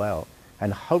very well,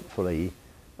 and hopefully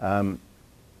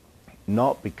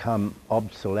not become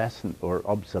obsolescent or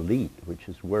obsolete, which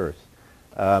is worse,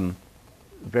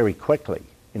 very quickly,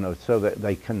 you know, so that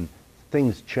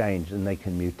things change and they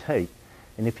can mutate.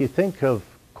 And if you think of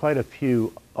quite a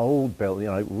few old buildings,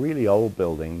 you know, really old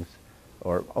buildings,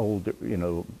 or old, you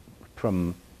know,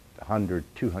 from 100,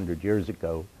 200 years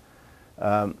ago,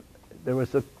 there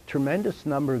was a tremendous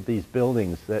number of these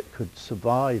buildings that could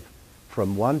survive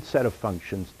from one set of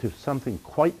functions to something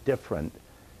quite different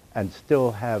and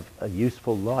still have a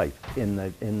useful life in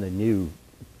the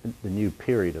new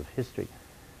period of history.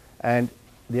 And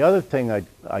the other thing,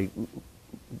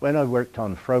 when I worked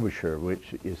on Frobisher,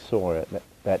 which you saw at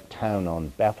that town on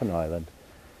Baffin Island,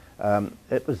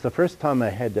 it was the first time I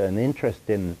had an interest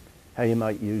in how you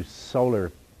might use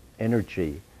solar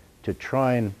energy to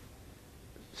try and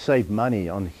save money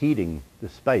on heating the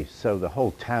space. So the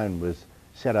whole town was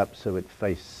set up so it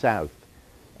faced south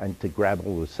and to grab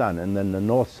all the sun. And then the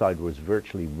north side was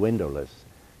virtually windowless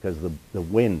because the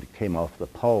wind came off the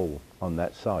pole on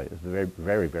that side. It was very,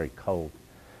 very, very cold.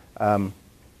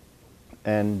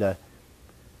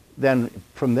 Then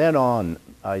from then on,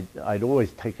 I'd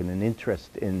always taken an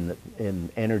interest in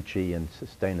energy and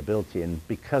sustainability, and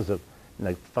because of, in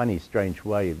a funny, strange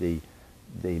way, the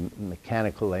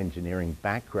mechanical engineering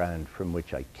background from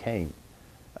which I came,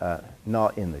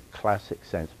 not in the classic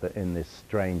sense, but in this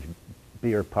strange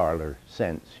beer parlor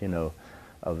sense, you know,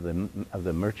 of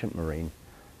the merchant marine,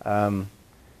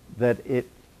 that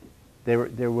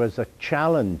there was a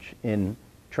challenge in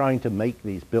trying to make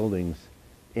these buildings,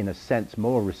 in a sense,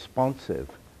 more responsive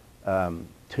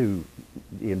to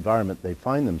the environment they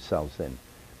find themselves in,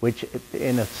 which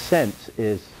in a sense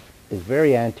is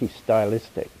very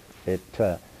anti-stylistic.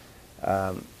 And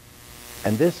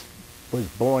this was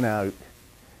borne out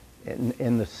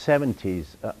in the 70s.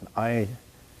 I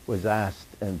was asked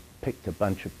and picked a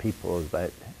bunch of people,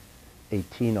 about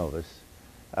 18 of us,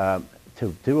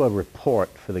 to do a report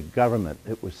for the government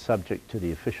that was subject to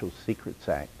the Official Secrets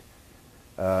Act,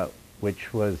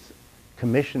 which was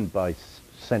commissioned by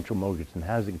Central Mortgage and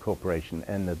Housing Corporation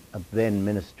and the then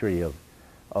Ministry of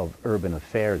Urban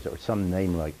Affairs, or some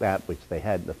name like that, which they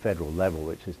had at the federal level,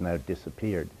 which has now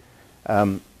disappeared.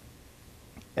 And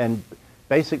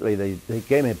basically they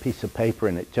gave me a piece of paper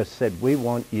and it just said, we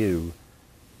want you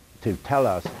to tell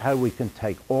us how we can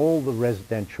take all the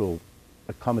residential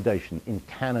accommodation in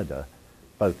Canada,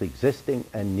 both existing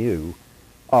and new,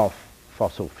 off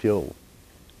fossil fuel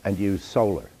and use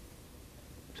solar.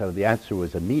 So the answer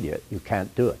was immediate. You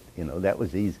can't do it. You know, that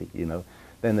was easy, you know.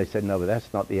 Then they said, no, but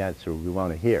that's not the answer we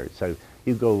want to hear. So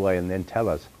you go away and then tell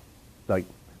us, like,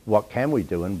 what can we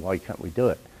do and why can't we do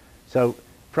it? So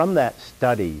from that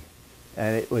study,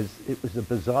 and it was a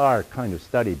bizarre kind of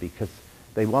study because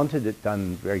they wanted it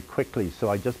done very quickly, so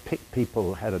I just picked people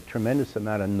who had a tremendous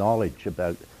amount of knowledge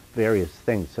about various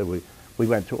things. So we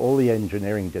went through all the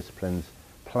engineering disciplines,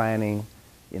 planning,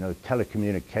 you know,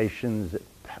 telecommunications,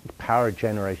 power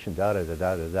generation,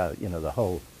 you know, the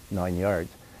whole 9 yards.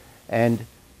 And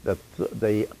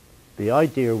the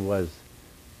idea was,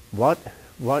 what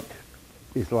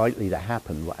is likely to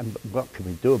happen? What can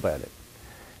we do about it?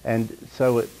 And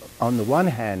so on the one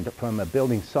hand, from a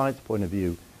building science point of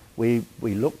view, we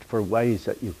looked for ways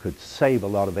that you could save a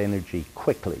lot of energy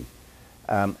quickly.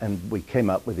 And we came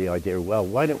up with the idea, well,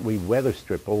 why don't we weather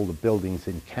strip all the buildings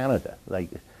in Canada? Like,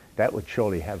 that would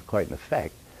surely have quite an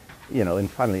effect. You know, and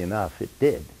funnily enough, it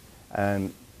did.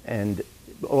 And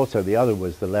also the other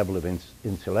was the level of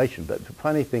insulation. But the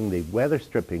funny thing, the weather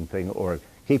stripping thing, or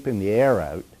keeping the air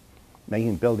out,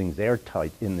 making buildings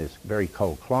airtight in this very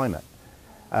cold climate,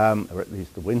 or at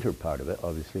least the winter part of it,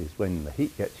 obviously, is when the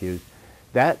heat gets used,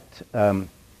 that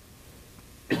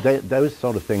those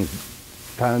sort of things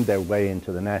found their way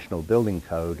into the National Building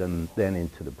Code and then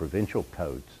into the provincial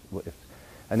codes.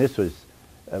 And this was,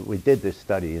 we did this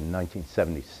study in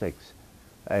 1976.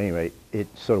 Anyway, it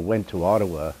sort of went to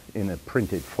Ottawa in a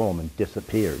printed form and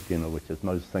disappeared, you know, which is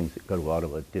most things that go to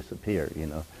Ottawa disappear, you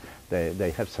know.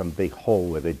 They have some big hole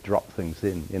where they drop things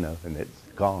in, you know, and it's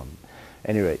gone.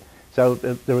 Anyway, so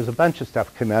there was a bunch of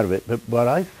stuff came out of it, but what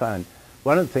I found,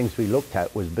 one of the things we looked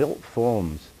at was built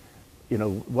forms. You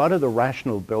know, what are the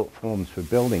rational built forms for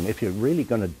building if you're really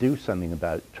going to do something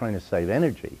about trying to save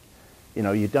energy? You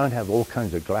know, you don't have all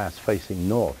kinds of glass facing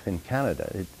north in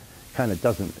Canada. It kind of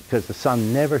doesn't, because the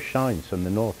sun never shines from the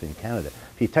north in Canada.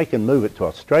 If you take and move it to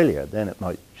Australia, then it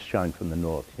might shine from the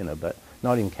north, you know, but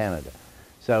not in Canada.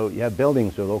 So you have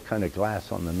buildings with all kind of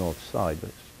glass on the north side,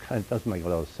 which kind of doesn't make a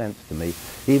lot of sense to me,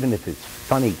 even if it's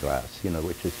funny glass, you know,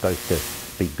 which is supposed to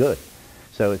be good.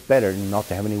 So it's better not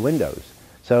to have any windows.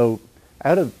 So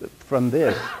from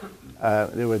this,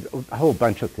 there were a whole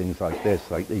bunch of things like this,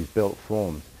 like these built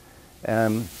forms.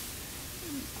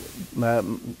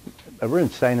 Arun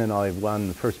Sain and I won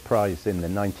the first prize in the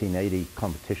 1980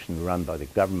 competition run by the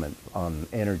government on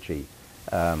energy,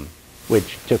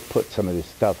 which just put some of this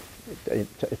stuff,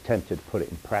 attempted to put it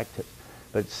in practice.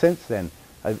 But since then,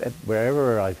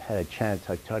 wherever I've had a chance,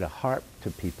 I try to harp to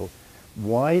people,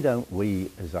 why don't we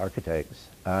as architects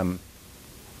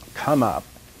come up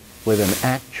with an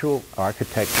actual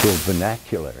architectural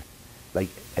vernacular, like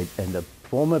and a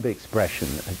form of expression,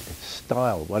 a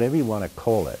style, whatever you want to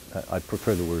call it, I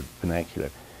prefer the word vernacular,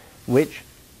 which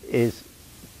is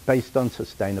based on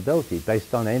sustainability,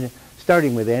 based on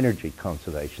starting with energy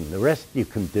conservation. The rest you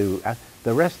can do,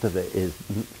 the rest of it is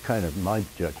kind of my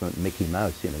judgment, Mickey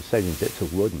Mouse, you know, saving bits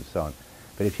of wood and so on.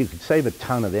 But if you could save a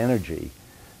ton of energy,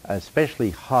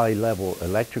 especially high-level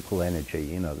electrical energy,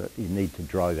 you know, that you need to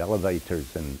drive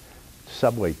elevators and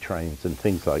subway trains and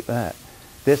things like that,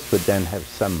 this would then have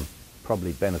some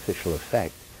probably beneficial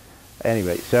effect.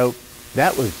 Anyway, so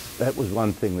that was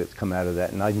one thing that's come out of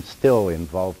that, and I'm still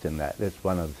involved in that. That's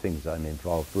one of the things I'm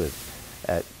involved with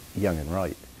at Young and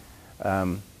Wright.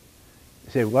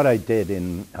 So what I did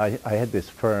I had this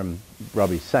firm,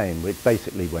 Robbie Sain, which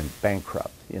basically went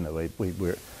bankrupt. You know, we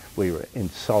were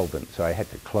insolvent, so I had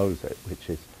to close it, which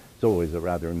is it's always a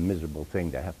rather miserable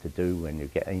thing to have to do when you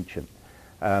get ancient.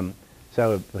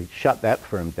 So I shut that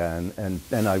firm down, and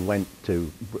then I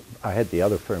had the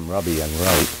other firm, Robbie and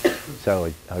Wright, so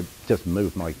I just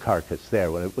moved my carcass there.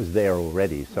 Well, it was there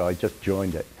already, so I just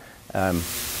joined it. I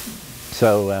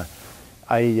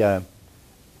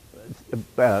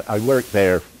worked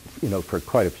there, you know, for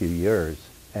quite a few years,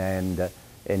 and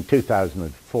in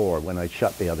 2004, when I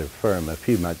shut the other firm, a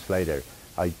few months later,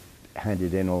 I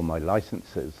handed in all my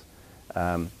licenses.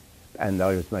 And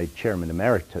I was made chairman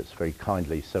emeritus very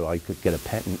kindly, so I could get a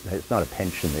pension. It's not a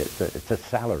pension; it's a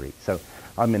salary. So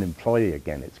I'm an employee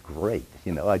again. It's great,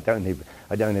 you know. I don't have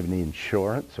any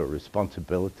insurance or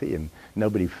responsibility, and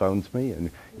nobody phones me, and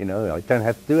you know, I don't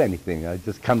have to do anything. I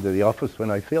just come to the office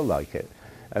when I feel like it.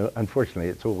 Unfortunately,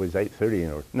 it's always 8:30,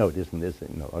 or no, it isn't, is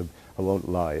it? No, I won't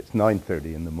lie. It's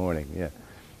 9:30 in the morning. Yeah,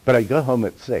 but I go home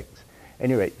at 6.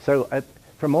 Anyway, so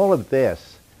from all of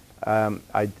this,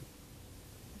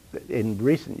 in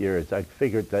recent years, I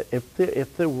figured that if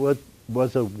there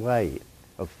was a way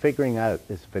of figuring out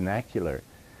this vernacular,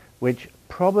 which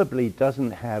probably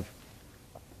doesn't have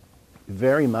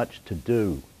very much to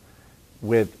do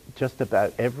with just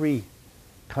about every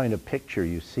kind of picture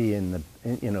you see in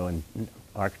in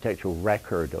architectural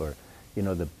record, or you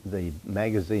know, the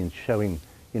magazines showing,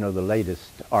 you know, the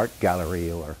latest art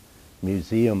gallery or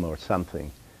museum or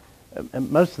something.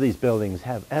 Most of these buildings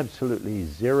have absolutely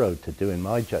zero to do, in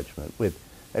my judgment, with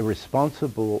a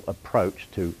responsible approach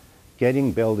to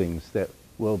getting buildings that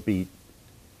will be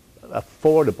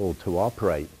affordable to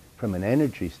operate from an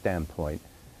energy standpoint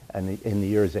and in the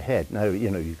years ahead. Now, you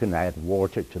know, you can add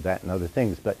water to that and other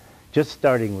things, but just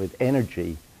starting with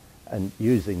energy and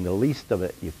using the least of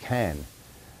it you can.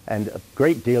 And a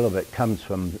great deal of it comes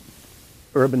from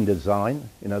urban design,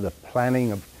 you know, the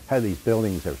planning of how these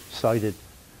buildings are sited,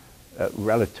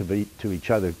 relative to each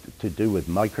other, to do with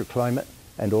microclimate,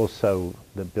 and also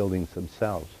the buildings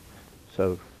themselves.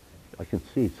 So I can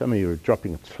see some of you are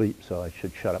dropping asleep, so I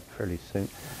should shut up fairly soon.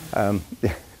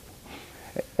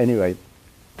 Anyway.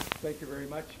 Thank you very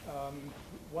much.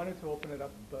 Wanted to open it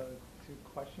up to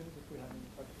questions, if we have any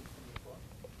questions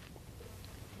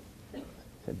from the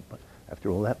floor.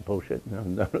 After all that bullshit, no.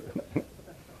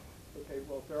 Okay,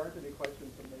 well, if there aren't any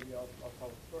questions, then maybe I'll tell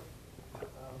the story.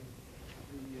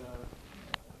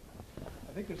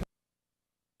 I think there's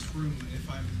room.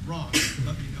 If I'm wrong,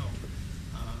 let me know.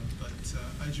 But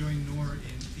I joined NORR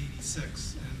in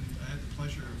 '86, and I had the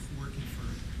pleasure of working for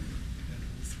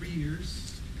 3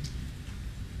 years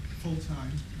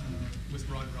full-time with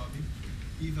Robbie.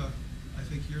 Eva, I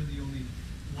think you're the only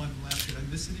one left. Did I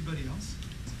miss anybody else?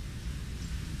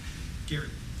 Gary.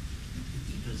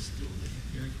 Eva's still there.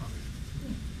 Gary Conley.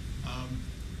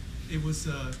 It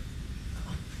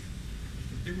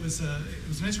was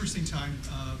an interesting time,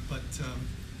 but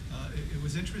it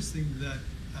was interesting that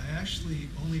I actually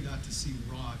only got to see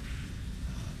Rod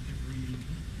every, I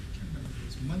can't remember if it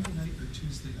was Monday night or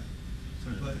Tuesday night.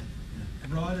 But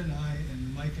Rod and I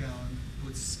and Mike Allen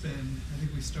would spend, I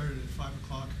think we started at 5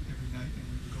 o'clock every night, and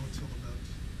we would go until about,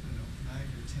 I don't know, 9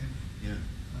 or 10. Yeah.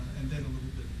 And then a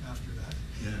little bit after that,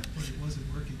 Yeah. but it wasn't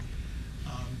working.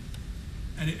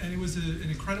 And it was an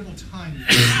incredible time.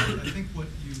 Because I think what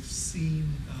you've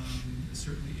seen,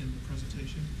 certainly in the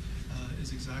presentation,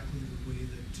 is exactly the way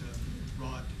that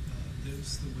Rod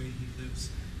lives, the way he lives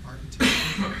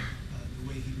architecture, the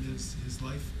way he lives his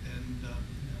life. And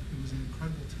it was an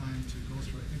incredible time to go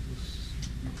through. I think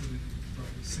we put in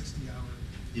probably 60-hour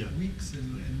weeks,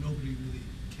 and nobody really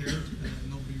cared,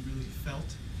 nobody really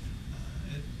felt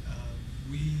it.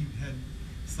 We had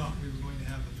thought we were going to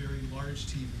have a very large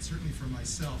team, and certainly for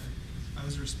myself, I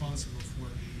was responsible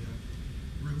for the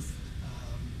roof.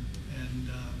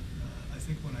 I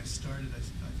think when I started, I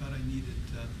thought I needed,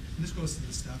 and this goes to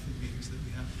the staffing meetings that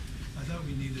we have, I thought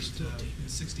we needed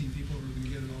 16 people. We were going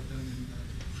to get it all done in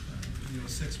 6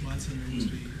 months, and it was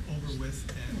to be over with.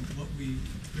 And what we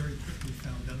very quickly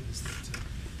found out is that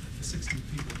the 16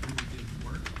 people really didn't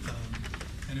work.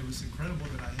 And it was incredible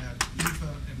that I had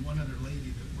Eva and one other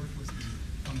lady that worked with me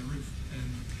on the roof, and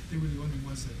they were the only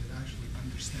ones that could actually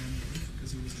understand the roof,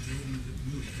 because it was a building that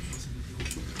moved. It wasn't a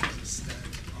building that was a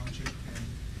static object, and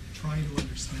trying to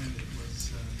understand it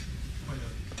was quite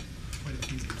a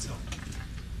feat in itself.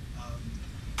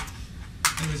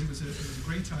 Anyways, it was a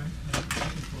great time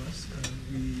for us.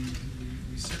 We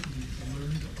certainly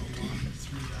learned a lot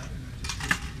through that, and I just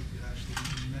wish that we could actually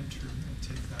mentor and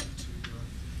take that to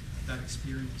that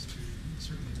experience to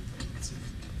certainly developments in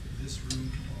this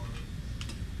room or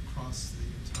across the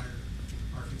entire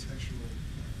architectural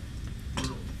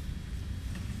world.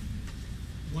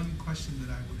 One question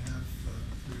that I would have for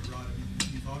you, Rod, I mean,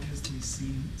 you've obviously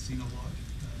seen a lot.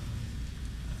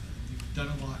 You've done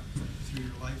a lot through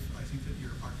your life. I think that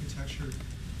your architecture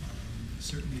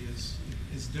certainly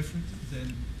is different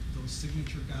than those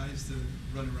signature guys that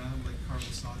run around like Carlos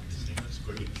Sagas. That's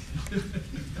great.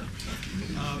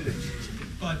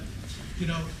 But,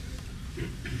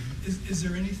 is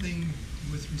there anything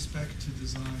with respect to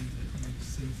design that you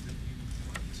think that you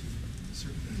want to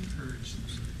certainly encourage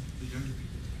the younger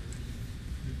people?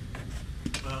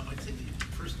 Well, I think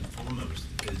first and foremost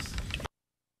is...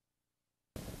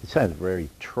 It sounds very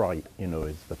trite,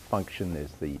 is the function,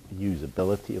 is the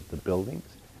usability of the buildings.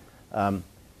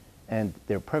 And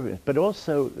their purpose. But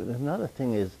also, another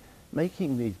thing is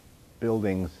making these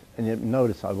buildings, and you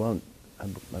notice I won't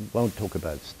talk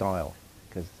about style,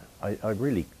 because I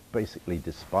really basically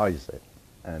despise it.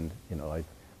 And, I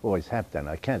always have done.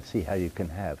 I can't see how you can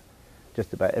have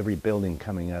just about every building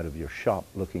coming out of your shop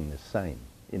looking the same,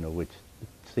 which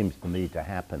seems to me to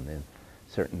happen in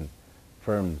certain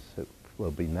firms that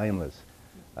will be nameless.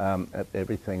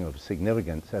 Everything of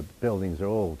significance, buildings are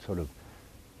all sort of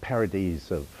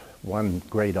parodies of one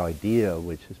great idea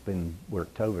which has been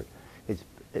worked over.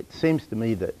 It seems to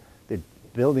me that the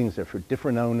buildings are for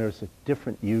different owners,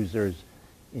 different users,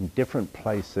 in different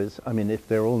places. I mean, if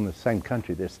they're all in the same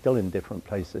country, they're still in different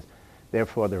places.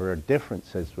 Therefore, there are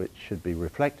differences which should be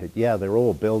reflected. Yeah, they're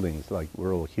all buildings, like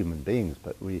we're all human beings,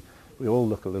 but we all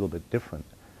look a little bit different.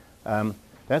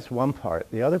 That's one part.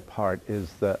 The other part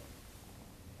is the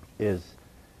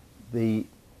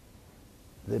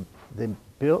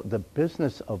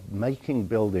business of making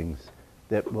buildings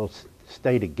that will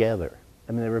stay together.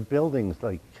 I mean, there are buildings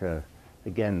like,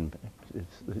 again,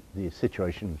 the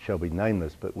situation shall be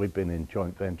nameless, but we've been in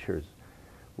joint ventures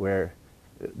where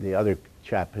the other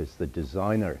chap is the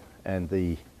designer, and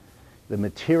the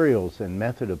materials and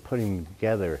method of putting them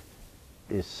together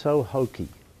is so hokey,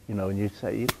 and you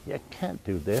say, you can't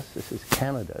do this. This is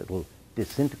Canada. It'll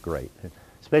disintegrate,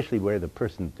 especially where the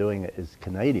person doing it is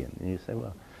Canadian. And you say,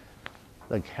 well,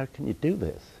 like, how can you do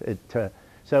this?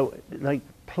 So, like,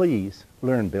 please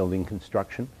learn building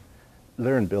construction,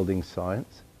 learn building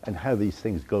science, and how these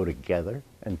things go together,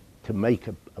 and to make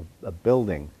a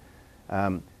building.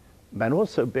 And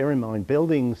also bear in mind,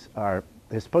 buildings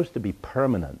they're supposed to be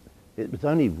permanent. It was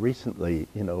only recently,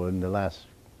 in the last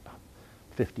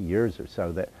 50 years or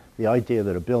so, that the idea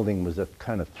that a building was a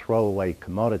kind of throwaway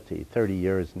commodity, 30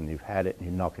 years and you've had it and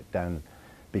you knock it down.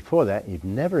 Before that, you'd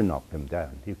never knock them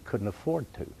down. You couldn't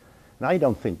afford to. And I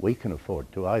don't think we can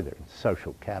afford to either. It's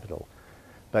social capital.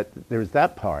 But there's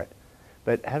that part.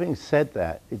 But having said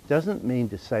that, it doesn't mean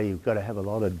to say you've got to have a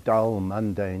lot of dull,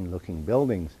 mundane-looking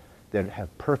buildings that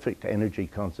have perfect energy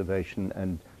conservation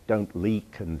and don't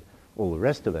leak and all the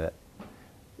rest of it.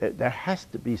 There has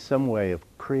to be some way of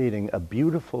creating a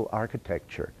beautiful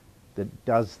architecture that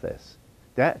does this.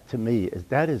 That, to me,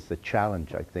 that is the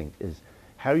challenge, I think, is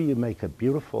how you make a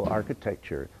beautiful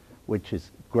architecture which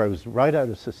grows right out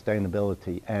of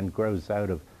sustainability and grows out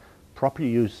of proper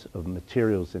use of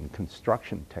materials and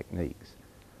construction techniques.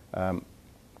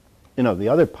 The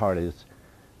other part is,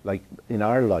 like in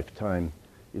our lifetime,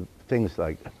 things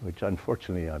like, which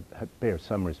unfortunately I bear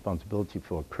some responsibility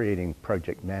for, creating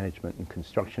project management and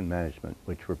construction management,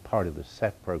 which were part of the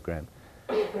CEF program.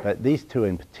 But these two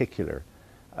in particular,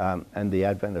 and the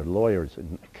advent of lawyers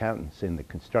and accountants in the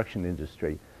construction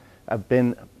industry, have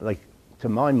been, like, to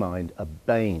my mind, a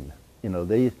bane. You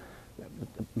know,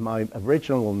 my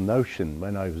original notion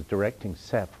when I was directing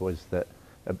CEF was that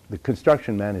the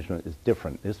construction management is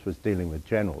different. This was dealing with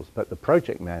generals, but the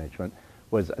project management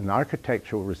was an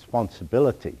architectural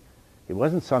responsibility. It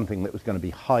wasn't something that was going to be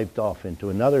hived off into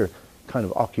another kind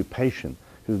of occupation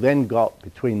who then got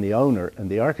between the owner and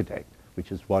the architect,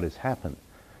 which is what has happened.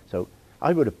 So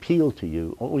I would appeal to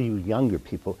you, all you younger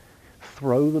people,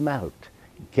 throw them out,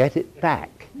 get it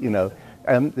back, you know.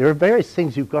 There are various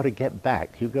things you've got to get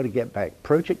back. You've got to get back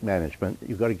project management,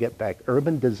 you've got to get back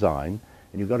urban design,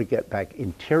 and you've got to get back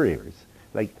interiors.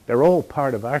 Like, they're all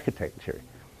part of architecture,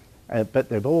 but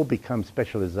they've all become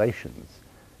specializations,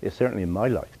 certainly in my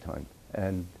lifetime.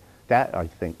 And that, I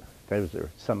think, those are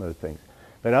some of the things.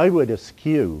 But I would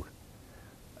eschew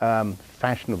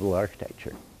fashionable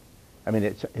architecture. I mean,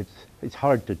 it's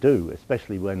hard to do,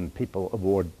 especially when people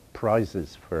award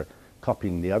prizes for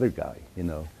copying the other guy, you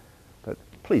know. But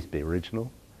please be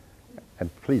original, and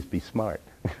please be smart.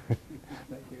 Thank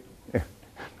you.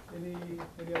 Any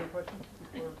other questions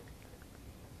before?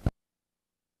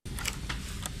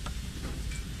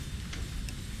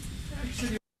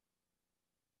 Actually,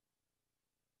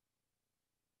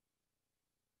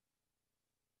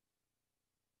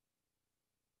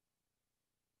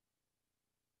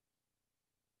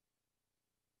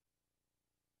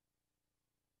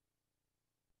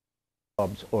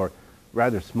 jobs, or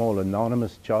rather small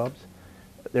anonymous jobs,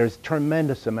 there's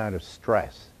tremendous amount of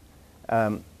stress.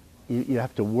 You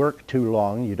have to work too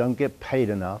long, you don't get paid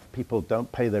enough, people don't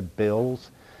pay their bills,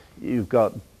 you've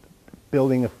got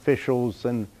building officials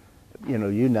and, you know,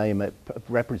 you name it,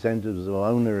 representatives of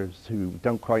owners who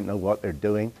don't quite know what they're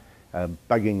doing,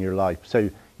 bugging your life. So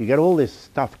you get all this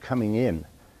stuff coming in,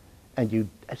 and you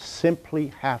simply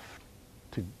have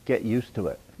to get used to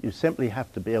it. You simply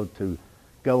have to be able to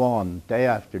go on day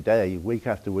after day, week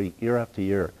after week, year after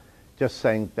year, just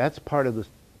saying that's part of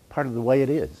the way it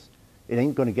is. It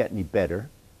ain't going to get any better.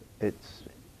 It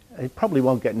probably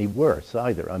won't get any worse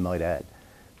either, I might add.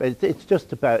 But it's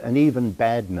just about an even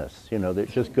badness, you know, that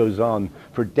just goes on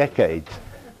for decades.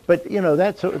 But, you know,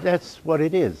 that's what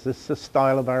it is. This is the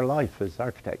style of our life as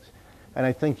architects. And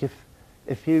I think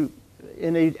if you,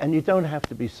 and you don't have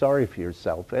to be sorry for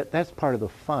yourself. That's part of the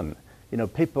fun. You know,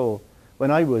 people,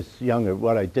 when I was younger,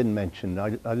 what I didn't mention,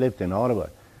 I lived in Ottawa,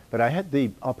 but I had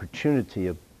the opportunity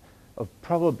of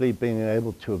probably being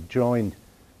able to have joined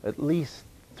at least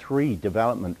 3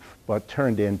 what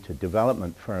turned into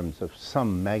development firms of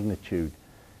some magnitude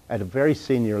at a very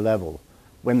senior level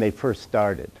when they first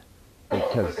started,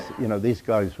 because, you know, these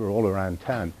guys were all around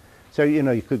town. So, you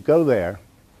know, you could go there,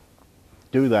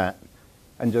 do that,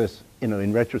 and just, you know,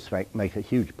 in retrospect, make a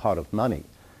huge pot of money.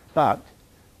 But,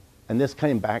 and this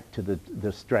came back to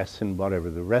the stress and whatever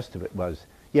the rest of it was.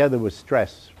 Yeah, there was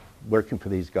stress working for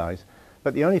these guys,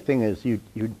 but the only thing is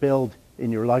you'd build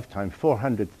in your lifetime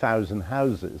 400,000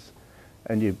 houses,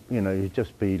 and you'd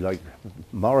just be like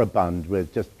moribund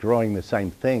with just drawing the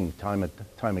same thing time and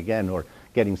time again, or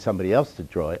getting somebody else to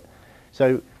draw it.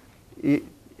 So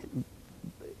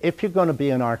if you're going to be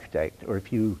an architect, or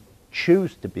if you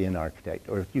choose to be an architect,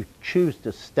 or if you choose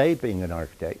to stay being an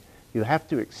architect, you have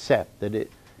to accept that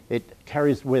it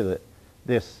carries with it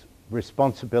this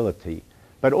responsibility,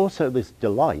 but also this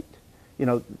delight. You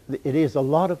know, it is a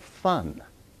lot of fun.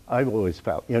 I've always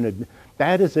felt, you know,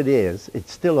 bad as it is,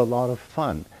 it's still a lot of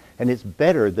fun. And it's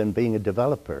better than being a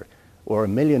developer or a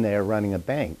millionaire running a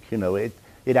bank. You know, it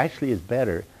actually is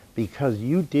better because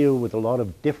you deal with a lot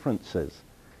of differences.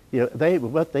 You know,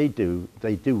 what they do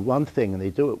one thing and they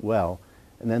do it well,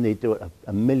 and then they do it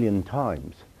a million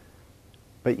times.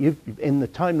 But in the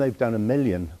time they've done a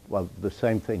million, well, the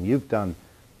same thing, you've done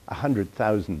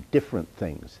 100,000 different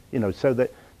things. You know, so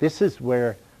that this is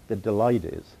where the delight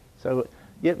is. So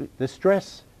yeah, the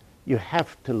stress, you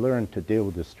have to learn to deal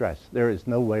with the stress. There is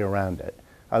no way around it.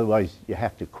 Otherwise, you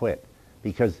have to quit,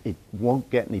 because it won't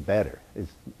get any better,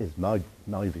 is my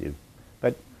view.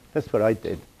 But that's what I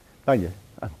did.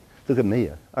 Look at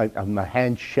me. My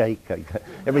hands shake.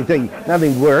 Everything,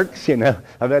 nothing works, you know.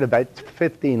 I've had about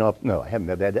 15 no, I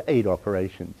haven't. I've had 8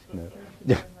 operations, you know.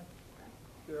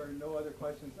 There are no other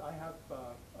questions. I have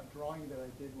a drawing that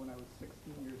I did when I was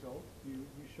 16 years old. You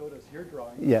showed us your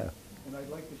drawing. Yeah. And I'd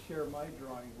like to share my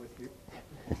drawing with you.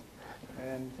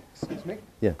 And, excuse me?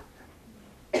 Yeah.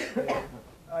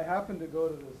 I happened to go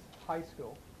to this high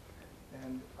school,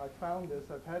 And I found this,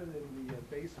 I've had it in the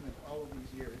basement all of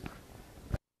these years.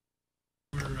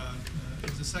 It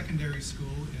was a secondary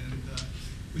school, and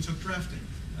we took drafting.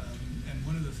 And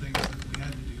one of the things that we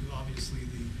had to do, obviously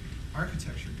the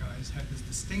architecture guys had to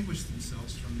distinguish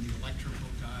themselves from the electrical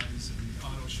guys and the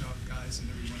auto shop guys and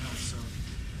everyone else. So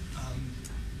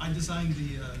I designed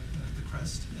the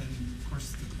crest, and of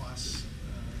course the class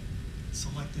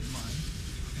selected mine.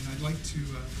 And I'd like to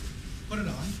put it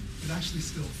on. It actually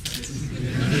still fits.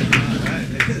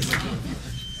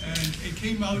 And it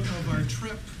came out of our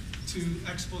trip to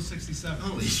Expo 67.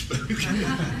 Holy smokes.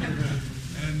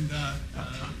 And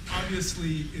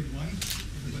obviously it won.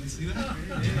 Everybody see that?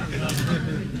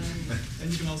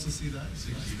 And you can also see that.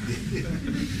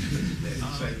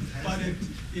 But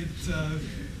it's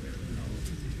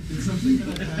something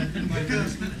that I've had in my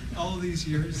basement all of these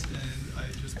years, and I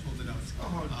just pulled it out.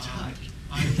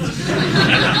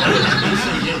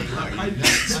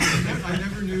 I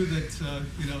never knew that,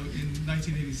 in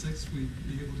 1986 we'd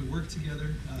be able to work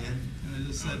together. And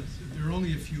as I said, there are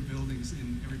only a few buildings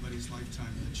in everybody's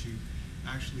lifetime that you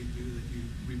actually do, that you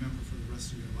remember for the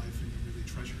rest of your life and you really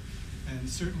treasure. And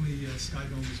certainly Sky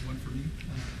Dome was one for me.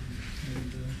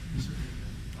 And certainly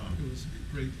it was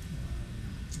great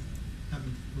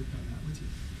having worked on that with you.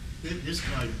 This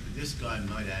guy, I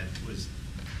might add, was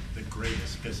the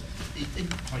greatest, because he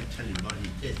didn't quite tell you what he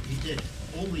did. He did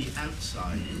all the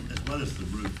outside as well as the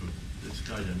roof of the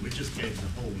Sky Dome. We just gave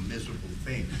the whole miserable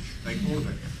thing, like all of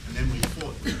it. And then we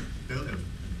fought with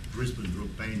Brisbane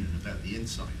Brook Bain about the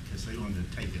inside, because they wanted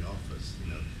to take it off us,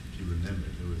 if you remember.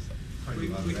 There was quite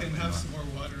a lot of We that can going have on. some more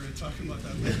water and talk about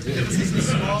that later. This is a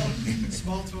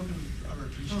small token of our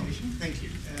appreciation. Thank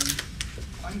you. And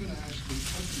I'm going to actually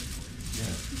open it for you. Yeah.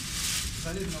 Because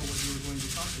I didn't know what you were going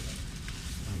to talk about.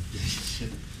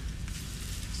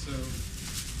 So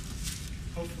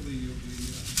hopefully you'll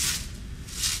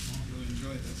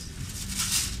enjoy this.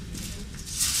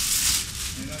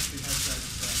 And it actually has that.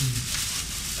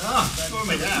 Throw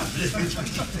me down.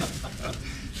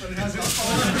 But it has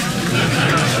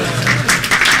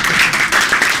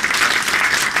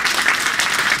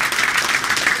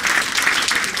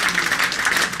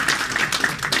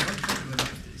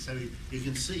So you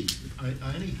can see, I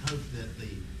only hope that the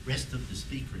rest of the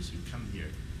speakers who come here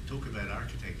talk about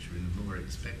architecture in a more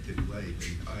expected way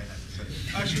than I have.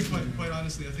 Actually, quite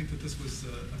honestly, I think that this was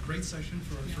a great session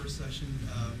for our first session.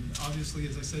 Obviously,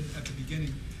 as I said at the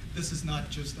beginning, this is not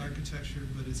just architecture,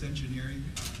 but it's engineering,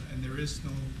 and there is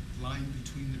no line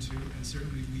between the two. And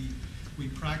certainly, we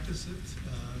practice it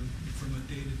from a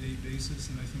day-to-day basis,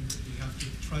 and I think that we have to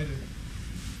try to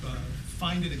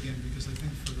find it again, because I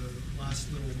think for the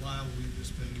last little while we've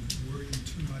just been worrying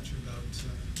too much about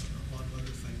a lot of other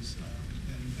things.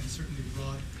 And certainly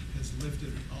Rod has lived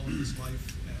it all of his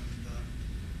life, and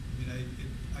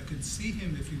I could see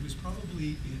him if he was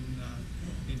probably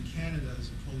in Canada as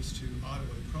opposed to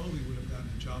Ottawa. He probably would have gotten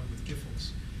a job with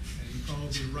Giffords, and he's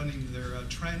probably running their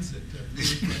transit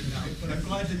group right now. But I'm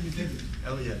glad that you didn't.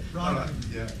 Oh yeah. Rod,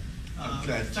 yeah. I'm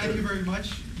glad thank you very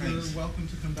much. Thanks. You're welcome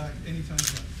to come back anytime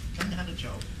you want. Come and have a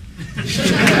job.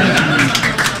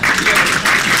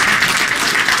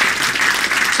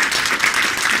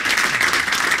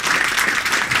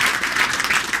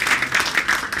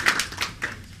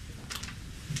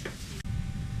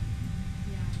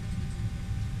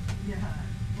 Yeah,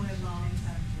 what a long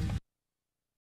time.